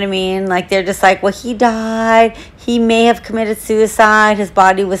 You know what I mean? Like, they're just like, well, he died. He may have committed suicide. His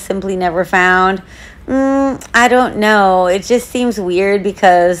body was simply never found. I don't know. It just seems weird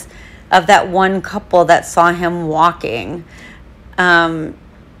because of that one couple that saw him walking.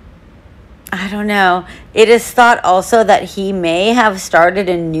 I don't know. It is thought also that he may have started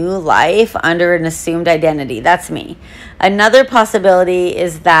a new life under an assumed identity. That's me. Another possibility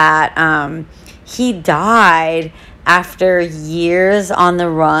is that he died after years on the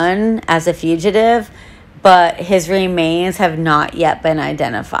run as a fugitive, but his remains have not yet been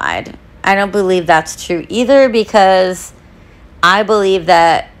identified. I don't believe that's true either, because I believe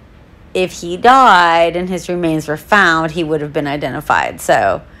that if he died and his remains were found, he would have been identified.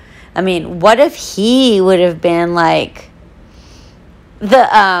 So, I mean, what if he would have been like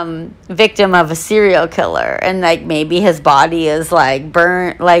the victim of a serial killer, and like maybe his body is like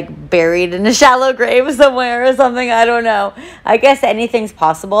burnt, like buried in a shallow grave somewhere or something? I don't know. I guess anything's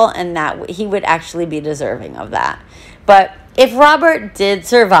possible, and that he would actually be deserving of that. But if Robert did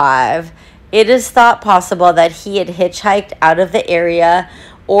survive, it is thought possible that he had hitchhiked out of the area,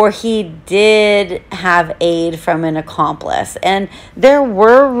 or he did have aid from an accomplice. And there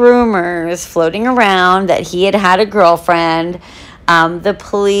were rumors floating around that he had had a girlfriend. The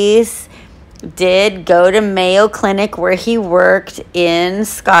police did go to Mayo Clinic where he worked in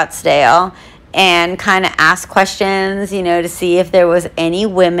Scottsdale and kind of ask questions, you know, to see if there was any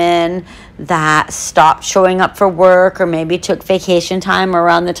women that stopped showing up for work or maybe took vacation time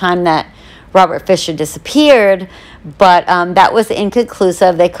around the time that Robert Fisher disappeared. But that was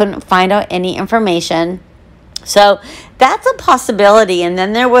inconclusive. They couldn't find out any information. So that's a possibility. And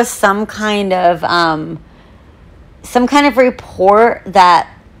then there was some kind of report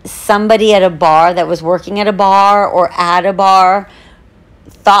that somebody at a bar that was working at a bar or at a bar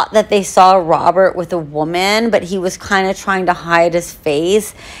thought that they saw Robert with a woman, but he was kind of trying to hide his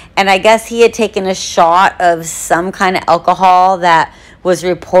face. And I guess he had taken a shot of some kind of alcohol that was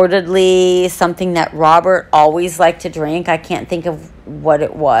reportedly something that Robert always liked to drink. I can't think of what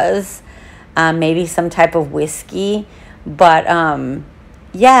it was. Maybe some type of whiskey. But,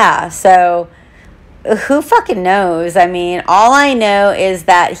 yeah, so who fucking knows? I mean, all I know is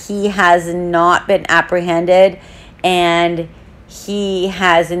that he has not been apprehended, and he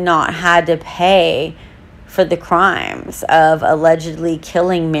has not had to pay for the crimes of allegedly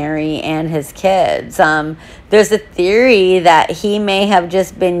killing Mary and his kids. There's a theory that he may have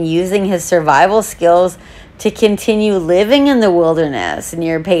just been using his survival skills to continue living in the wilderness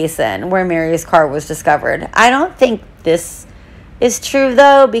near Payson, where Mary's car was discovered. I don't think this is true,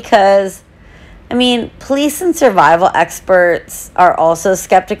 though, because, I mean, police and survival experts are also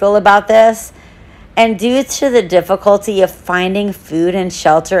skeptical about this. And due to the difficulty of finding food and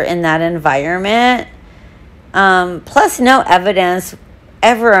shelter in that environment, plus no evidence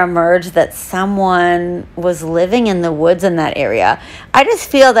ever emerged that someone was living in the woods in that area, I just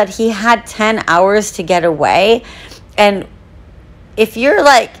feel that he had 10 hours to get away. And if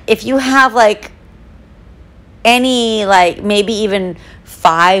you have like any, like maybe even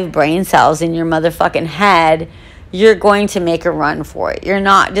 5 brain cells in your motherfucking head, you're going to make a run for it. You're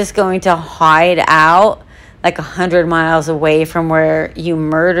not just going to hide out like 100 miles away from where you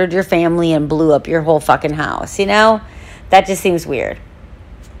murdered your family and blew up your whole fucking house, you know? That just seems weird.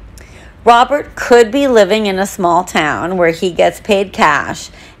 Robert could be living in a small town where he gets paid cash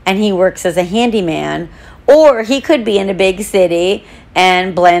and he works as a handyman, or he could be in a big city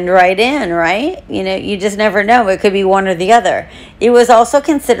and blend right in, right? You know, you just never know. It could be one or the other. It was also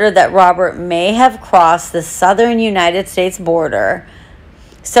considered that Robert may have crossed the southern United States border.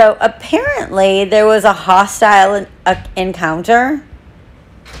 So apparently there was a hostile encounter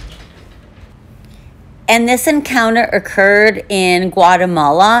And this encounter occurred in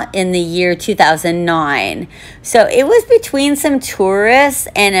Guatemala in the year 2009. So it was between some tourists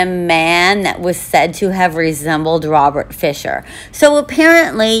and a man that was said to have resembled Robert Fisher. So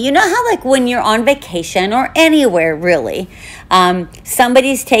apparently, you know how like when you're on vacation or anywhere really,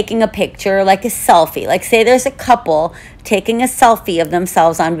 somebody's taking a picture, like a selfie. Like say there's a couple taking a selfie of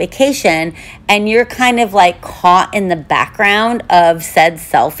themselves on vacation and you're kind of like caught in the background of said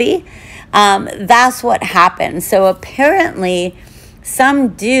selfie. That's what happened. So apparently some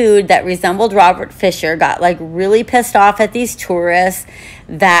dude that resembled Robert Fisher got like really pissed off at these tourists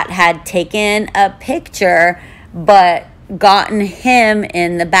that had taken a picture but gotten him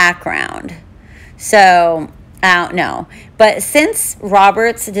in the background. So I don't know. But since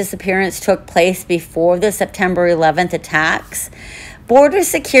Robert's disappearance took place before the September 11th attacks, border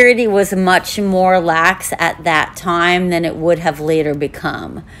security was much more lax at that time than it would have later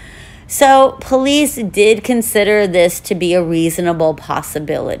become. So police did consider this to be a reasonable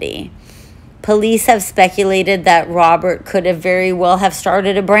possibility. Police have speculated that Robert could have very well have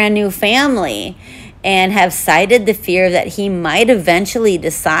started a brand new family and have cited the fear that he might eventually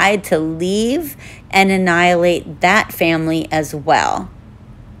decide to leave and annihilate that family as well.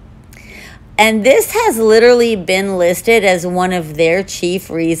 And this has literally been listed as one of their chief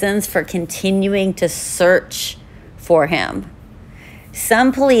reasons for continuing to search for him.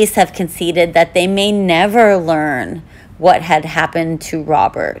 Some police have conceded that they may never learn what had happened to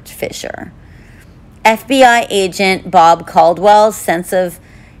Robert Fisher. FBI agent Bob Caldwell's sense of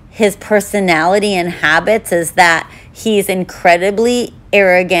his personality and habits is that he's incredibly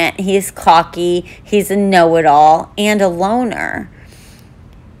arrogant, he's cocky, he's a know-it-all, and a loner.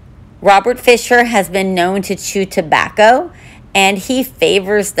 Robert Fisher has been known to chew tobacco, and he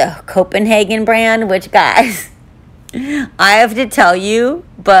favors the Copenhagen brand, which, guys, I have to tell you,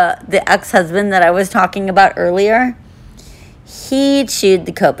 but the ex-husband that I was talking about earlier, he chewed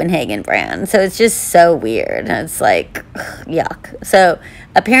the Copenhagen brand. So it's just so weird. It's like, ugh, yuck. So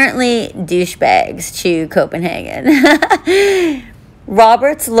apparently douchebags chew Copenhagen.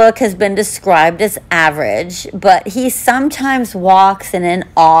 Robert's look has been described as average, but he sometimes walks in an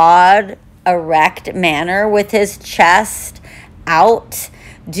odd, erect manner with his chest out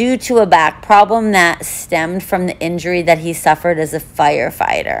due to a back problem that stemmed from the injury that he suffered as a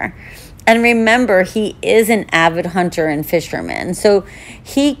firefighter. And remember, he is an avid hunter and fisherman, so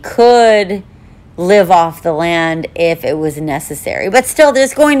he could live off the land if it was necessary. But still,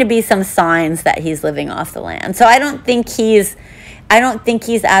 there's going to be some signs that he's living off the land. So I don't think he's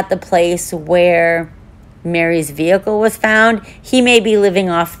at the place where Mary's vehicle was found. He may be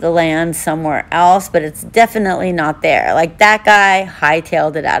living off the land somewhere else, but it's definitely not there. Like, that guy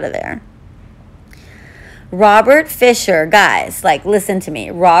hightailed it out of there. Robert Fisher, guys, like, listen to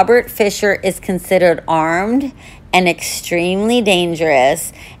me. Robert Fisher is considered armed and extremely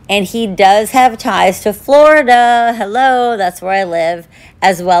dangerous, and he does have ties to Florida. Hello, that's where I live,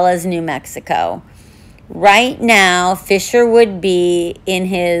 as well as New Mexico. Right now, Fisher would be in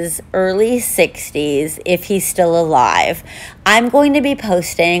his early 60s if he's still alive. I'm going to be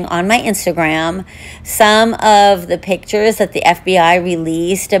posting on my Instagram some of the pictures that the FBI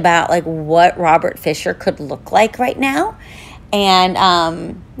released about like what Robert Fisher could look like right now. And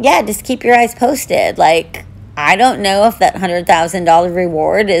yeah, just keep your eyes posted. Like, I don't know if that $100,000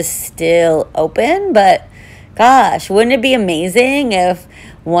 reward is still open, but gosh, wouldn't it be amazing if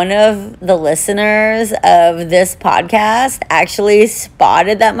one of the listeners of this podcast actually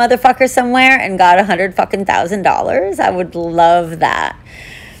spotted that motherfucker somewhere and got $100,000? I would love that.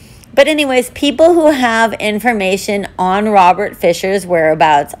 But anyways, people who have information on Robert Fisher's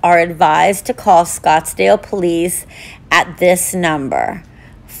whereabouts are advised to call Scottsdale police at this number,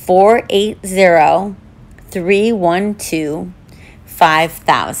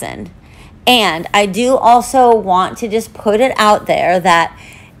 480-312-5000. And I do also want to just put it out there that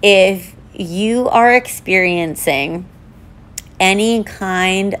if you are experiencing any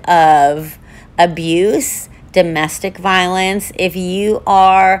kind of abuse, domestic violence, if you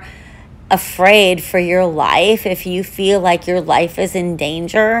are afraid for your life, if you feel like your life is in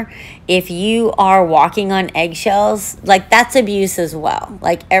danger, if you are walking on eggshells, like, that's abuse as well.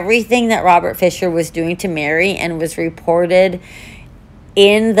 Like, everything that Robert Fisher was doing to Mary and was reported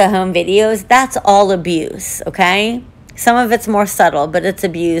in the home videos, that's all abuse, okay? Some of it's more subtle, but it's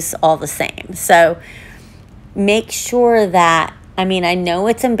abuse all the same. So make sure that, I mean, I know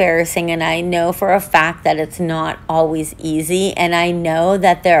it's embarrassing, and I know for a fact that it's not always easy, and I know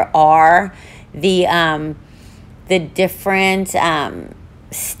that there are the different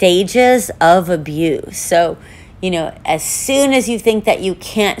stages of abuse. So as soon as you think that you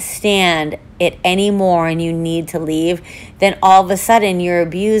can't stand it anymore and you need to leave, then all of a sudden your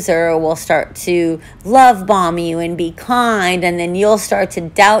abuser will start to love bomb you and be kind, and then you'll start to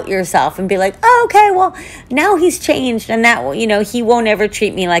doubt yourself and be like, oh, okay, well, now he's changed, and that, he won't ever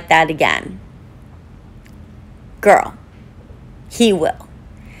treat me like that again. Girl, he will.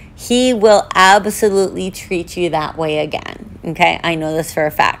 He will absolutely treat you that way again, okay? I know this for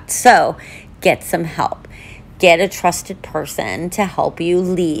a fact. So get some help. Get a trusted person to help you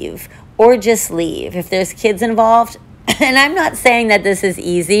leave, or just leave if there's kids involved. And I'm not saying that this is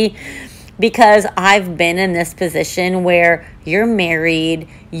easy, because I've been in this position where you're married,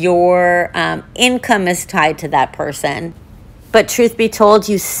 your income is tied to that person. But truth be told,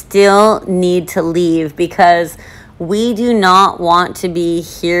 you still need to leave, because we do not want to be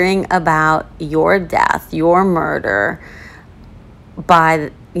hearing about your death, your murder, by,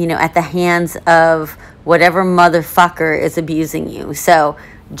 at the hands of whatever motherfucker is abusing you. So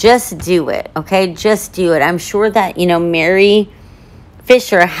just do it, okay? Just do it. I'm sure that, Mary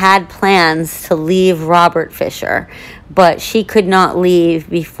Fisher had plans to leave Robert Fisher, but she could not leave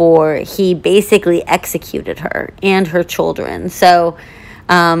before he basically executed her and her children. So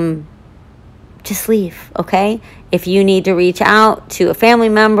just leave, okay? If you need to reach out to a family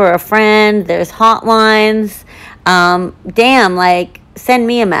member, a friend, there's hotlines. Send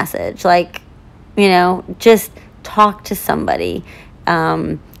me a message. Just talk to somebody.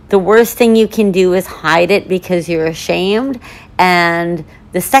 The worst thing you can do is hide it because you're ashamed. And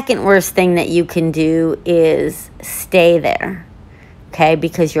the second worst thing that you can do is stay there, okay?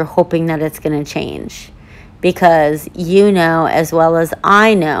 Because you're hoping that it's going to change. Because you know as well as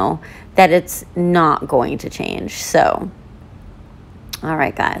I know that it's not going to change. So, all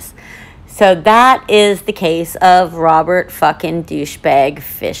right, guys. So that is the case of Robert fucking douchebag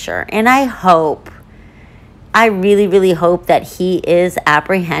Fisher. And I really, really hope that he is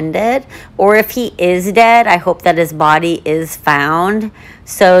apprehended, or if he is dead, I hope that his body is found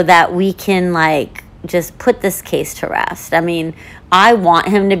so that we can just put this case to rest. I mean, I want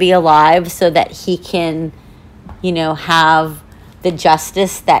him to be alive so that he can, have the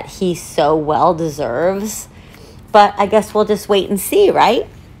justice that he so well deserves. But I guess we'll just wait and see, right?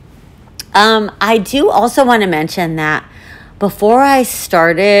 I do also want to mention that before I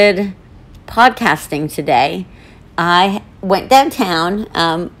started podcasting today, I went downtown.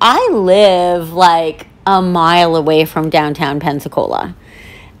 I live a mile away from downtown Pensacola,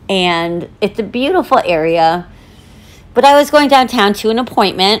 and it's a beautiful area, but I was going downtown to an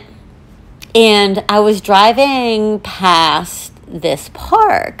appointment, and I was driving past this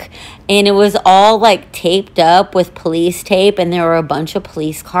park, and it was all taped up with police tape, and there were a bunch of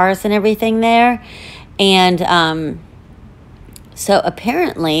police cars and everything there. And so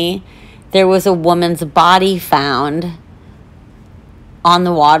apparently there was a woman's body found on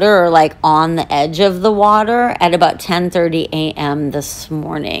the water, or on the edge of the water, at about 10:30 a.m. this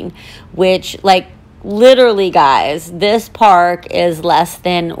morning, which literally, guys, this park is less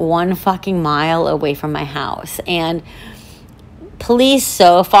than 1 fucking mile away from my house. And police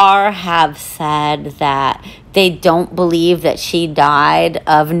so far have said that they don't believe that she died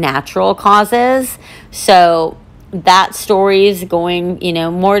of natural causes. So that story is going,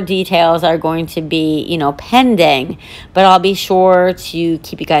 more details are going to be, pending, but I'll be sure to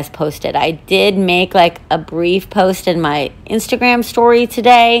keep you guys posted. I did make a brief post in my Instagram story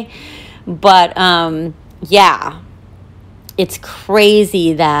today, but yeah, it's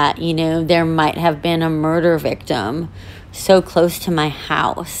crazy that, there might have been a murder victim so close to my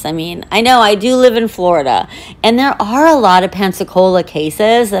house. I mean, I know I do live in Florida, and there are a lot of Pensacola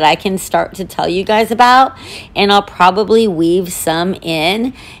cases that I can start to tell you guys about, and I'll probably weave some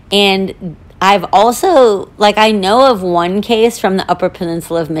in. And I've also, I know of one case from the Upper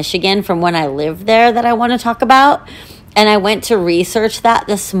Peninsula of Michigan from when I lived there that I want to talk about, and I went to research that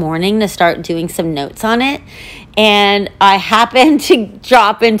this morning to start doing some notes on it. And I happened to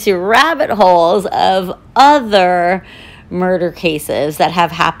drop into rabbit holes of other murder cases that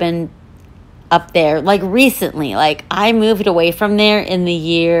have happened up there, recently. I moved away from there in the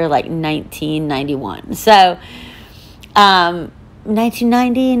year 1991. So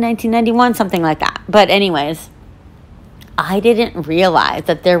 1990, 1991, something like that. But anyways, I didn't realize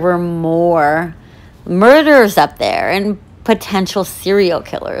that there were more murders up there and potential serial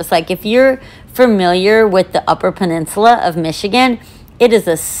killers. If you're familiar with the Upper Peninsula of Michigan, it is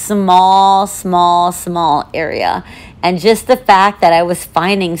a small area. And just the fact that I was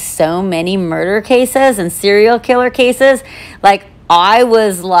finding so many murder cases and serial killer cases, I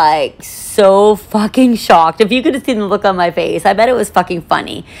was like so fucking shocked. If you could have seen the look on my face, I bet it was fucking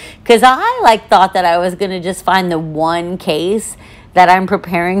funny. Because I like thought that I was going to just find the one case that I'm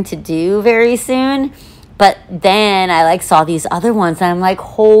preparing to do very soon. But then I like saw these other ones and I'm like,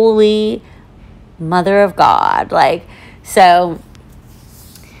 holy mother of God. Like, so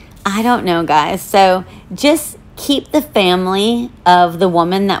I don't know, guys. So just keep the family of the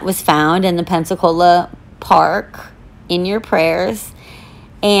woman that was found in the Pensacola Park in your prayers,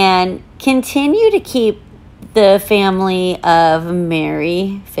 and continue to keep the family of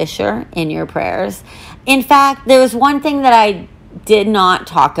Mary Fisher in your prayers. In fact, there was one thing that I did not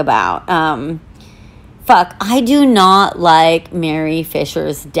talk about. I do not like Mary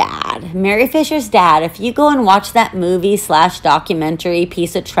Fisher's dad. Mary Fisher's dad, if you go and watch that movie / documentary,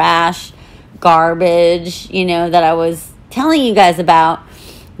 piece of trash, garbage, that I was telling you guys about,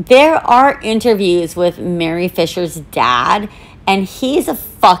 there are interviews with Mary Fisher's dad, and he's a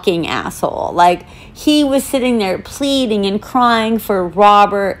fucking asshole. Like, he was sitting there pleading and crying for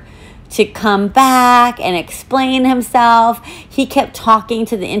Robert to come back and explain himself. He kept talking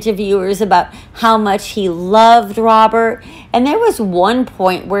to the interviewers about how much he loved Robert. And there was one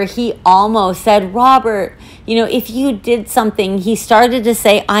point where he almost said, Robert, if you did something, he started to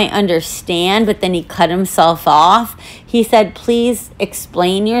say, I understand, but then he cut himself off. He said, please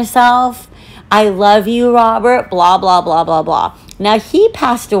explain yourself. I love you, Robert, blah, blah, blah, blah, blah. Now, he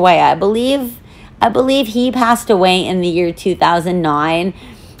passed away. I believe he passed away in the year 2009.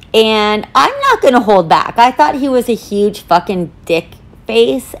 And I'm not going to hold back. I thought he was a huge fucking dick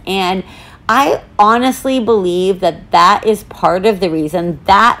face. And I honestly believe that is part of the reason,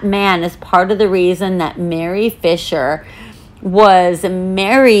 that man is part of the reason that Mary Fisher was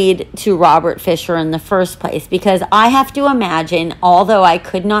married to Robert Fisher in the first place. Because I have to imagine, although I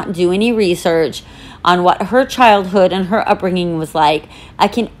could not do any research on what her childhood and her upbringing was like, I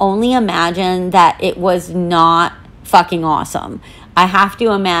can only imagine that it was not fucking awesome. I have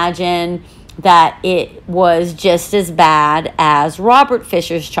to imagine that it was just as bad as Robert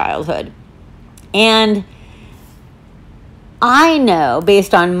Fisher's childhood. And I know,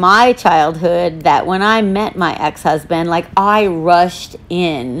 based on my childhood, that when I met my ex-husband, like, I rushed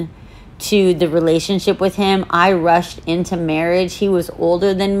in to the relationship with him. I rushed into marriage. He was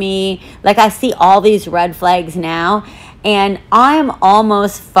older than me. Like, I see all these red flags now. And I'm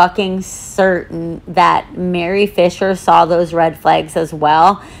almost fucking certain that Mary Fisher saw those red flags as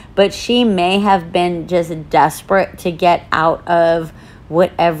well. But she may have been just desperate to get out of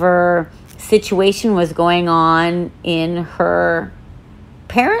whatever situation was going on in her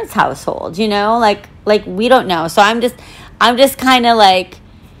parents' household, like we don't know. So I'm just kind of like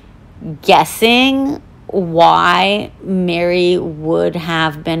guessing why Mary would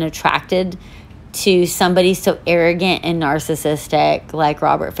have been attracted to somebody so arrogant and narcissistic like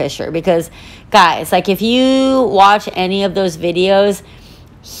Robert Fisher. Because, guys, like, if you watch any of those videos,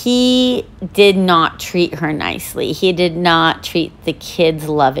 he did not treat her nicely. He did not treat the kids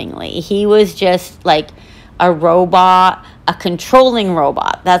lovingly. He was just like a robot, a controlling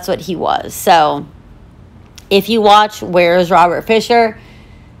robot. That's what he was. So if you watch Where's Robert Fisher,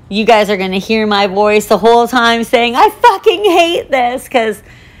 you guys are going to hear my voice the whole time saying, I fucking hate this. Because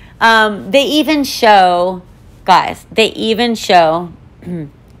they even show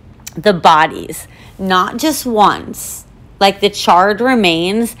the bodies, not just once, like the charred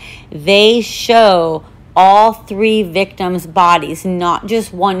remains. They show all 3 victims' bodies, not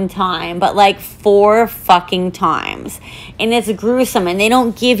just one time, but like 4 fucking times. And it's gruesome, and they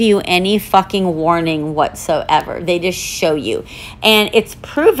don't give you any fucking warning whatsoever. They just show you. And it's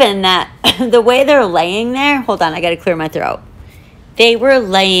proven that the way they're laying there, hold on, I gotta clear my throat. They were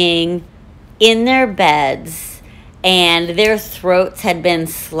laying in their beds and their throats had been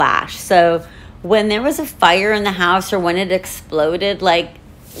slashed. So when there was a fire in the house or when it exploded, like,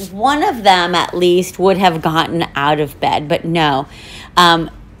 one of them at least would have gotten out of bed. But no,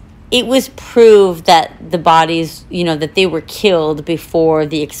 it was proved that the bodies, that they were killed before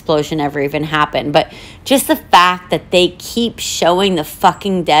the explosion ever even happened. But just the fact that they keep showing the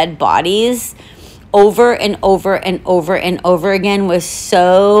fucking dead bodies over and over and over and over again was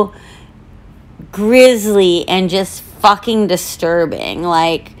so grisly and just fucking disturbing.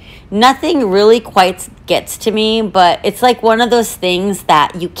 Like, nothing really quite gets to me, but it's like one of those things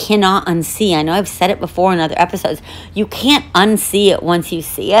that you cannot unsee. I know I've said it before in other episodes. You can't unsee it once you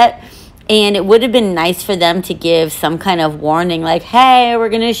see it. And it would have been nice for them to give some kind of warning, like, hey, we're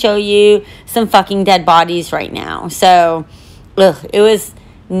going to show you some fucking dead bodies right now. So, it was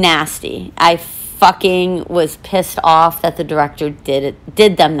nasty. I fucking was pissed off that the director did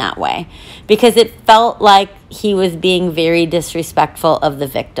them that way, because it felt like he was being very disrespectful of the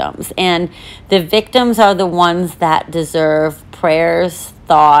victims. And the victims are the ones that deserve prayers,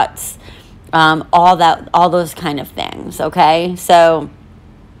 thoughts, all those kind of things, okay? So,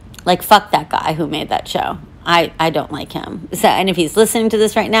 like, fuck that guy who made that show. I don't like him. So, and if he's listening to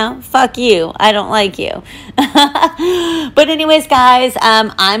this right now, fuck you. I don't like you. But anyways, guys,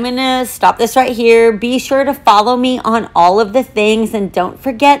 I'm going to stop this right here. Be sure to follow me on all of the things. And don't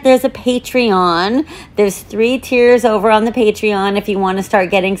forget, there's a Patreon. There's 3 tiers over on the Patreon if you want to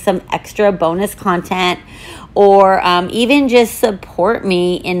start getting some extra bonus content, or even just support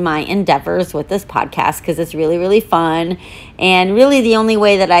me in my endeavors with this podcast, because it's really, really fun. And really the only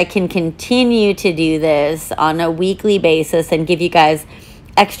way that I can continue to do this on a weekly basis and give you guys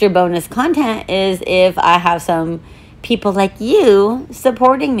extra bonus content is if I have some people like you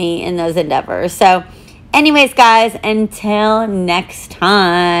supporting me in those endeavors. So anyways, guys, until next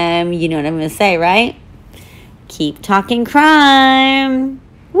time, you know what I'm going to say, right? Keep talking crime.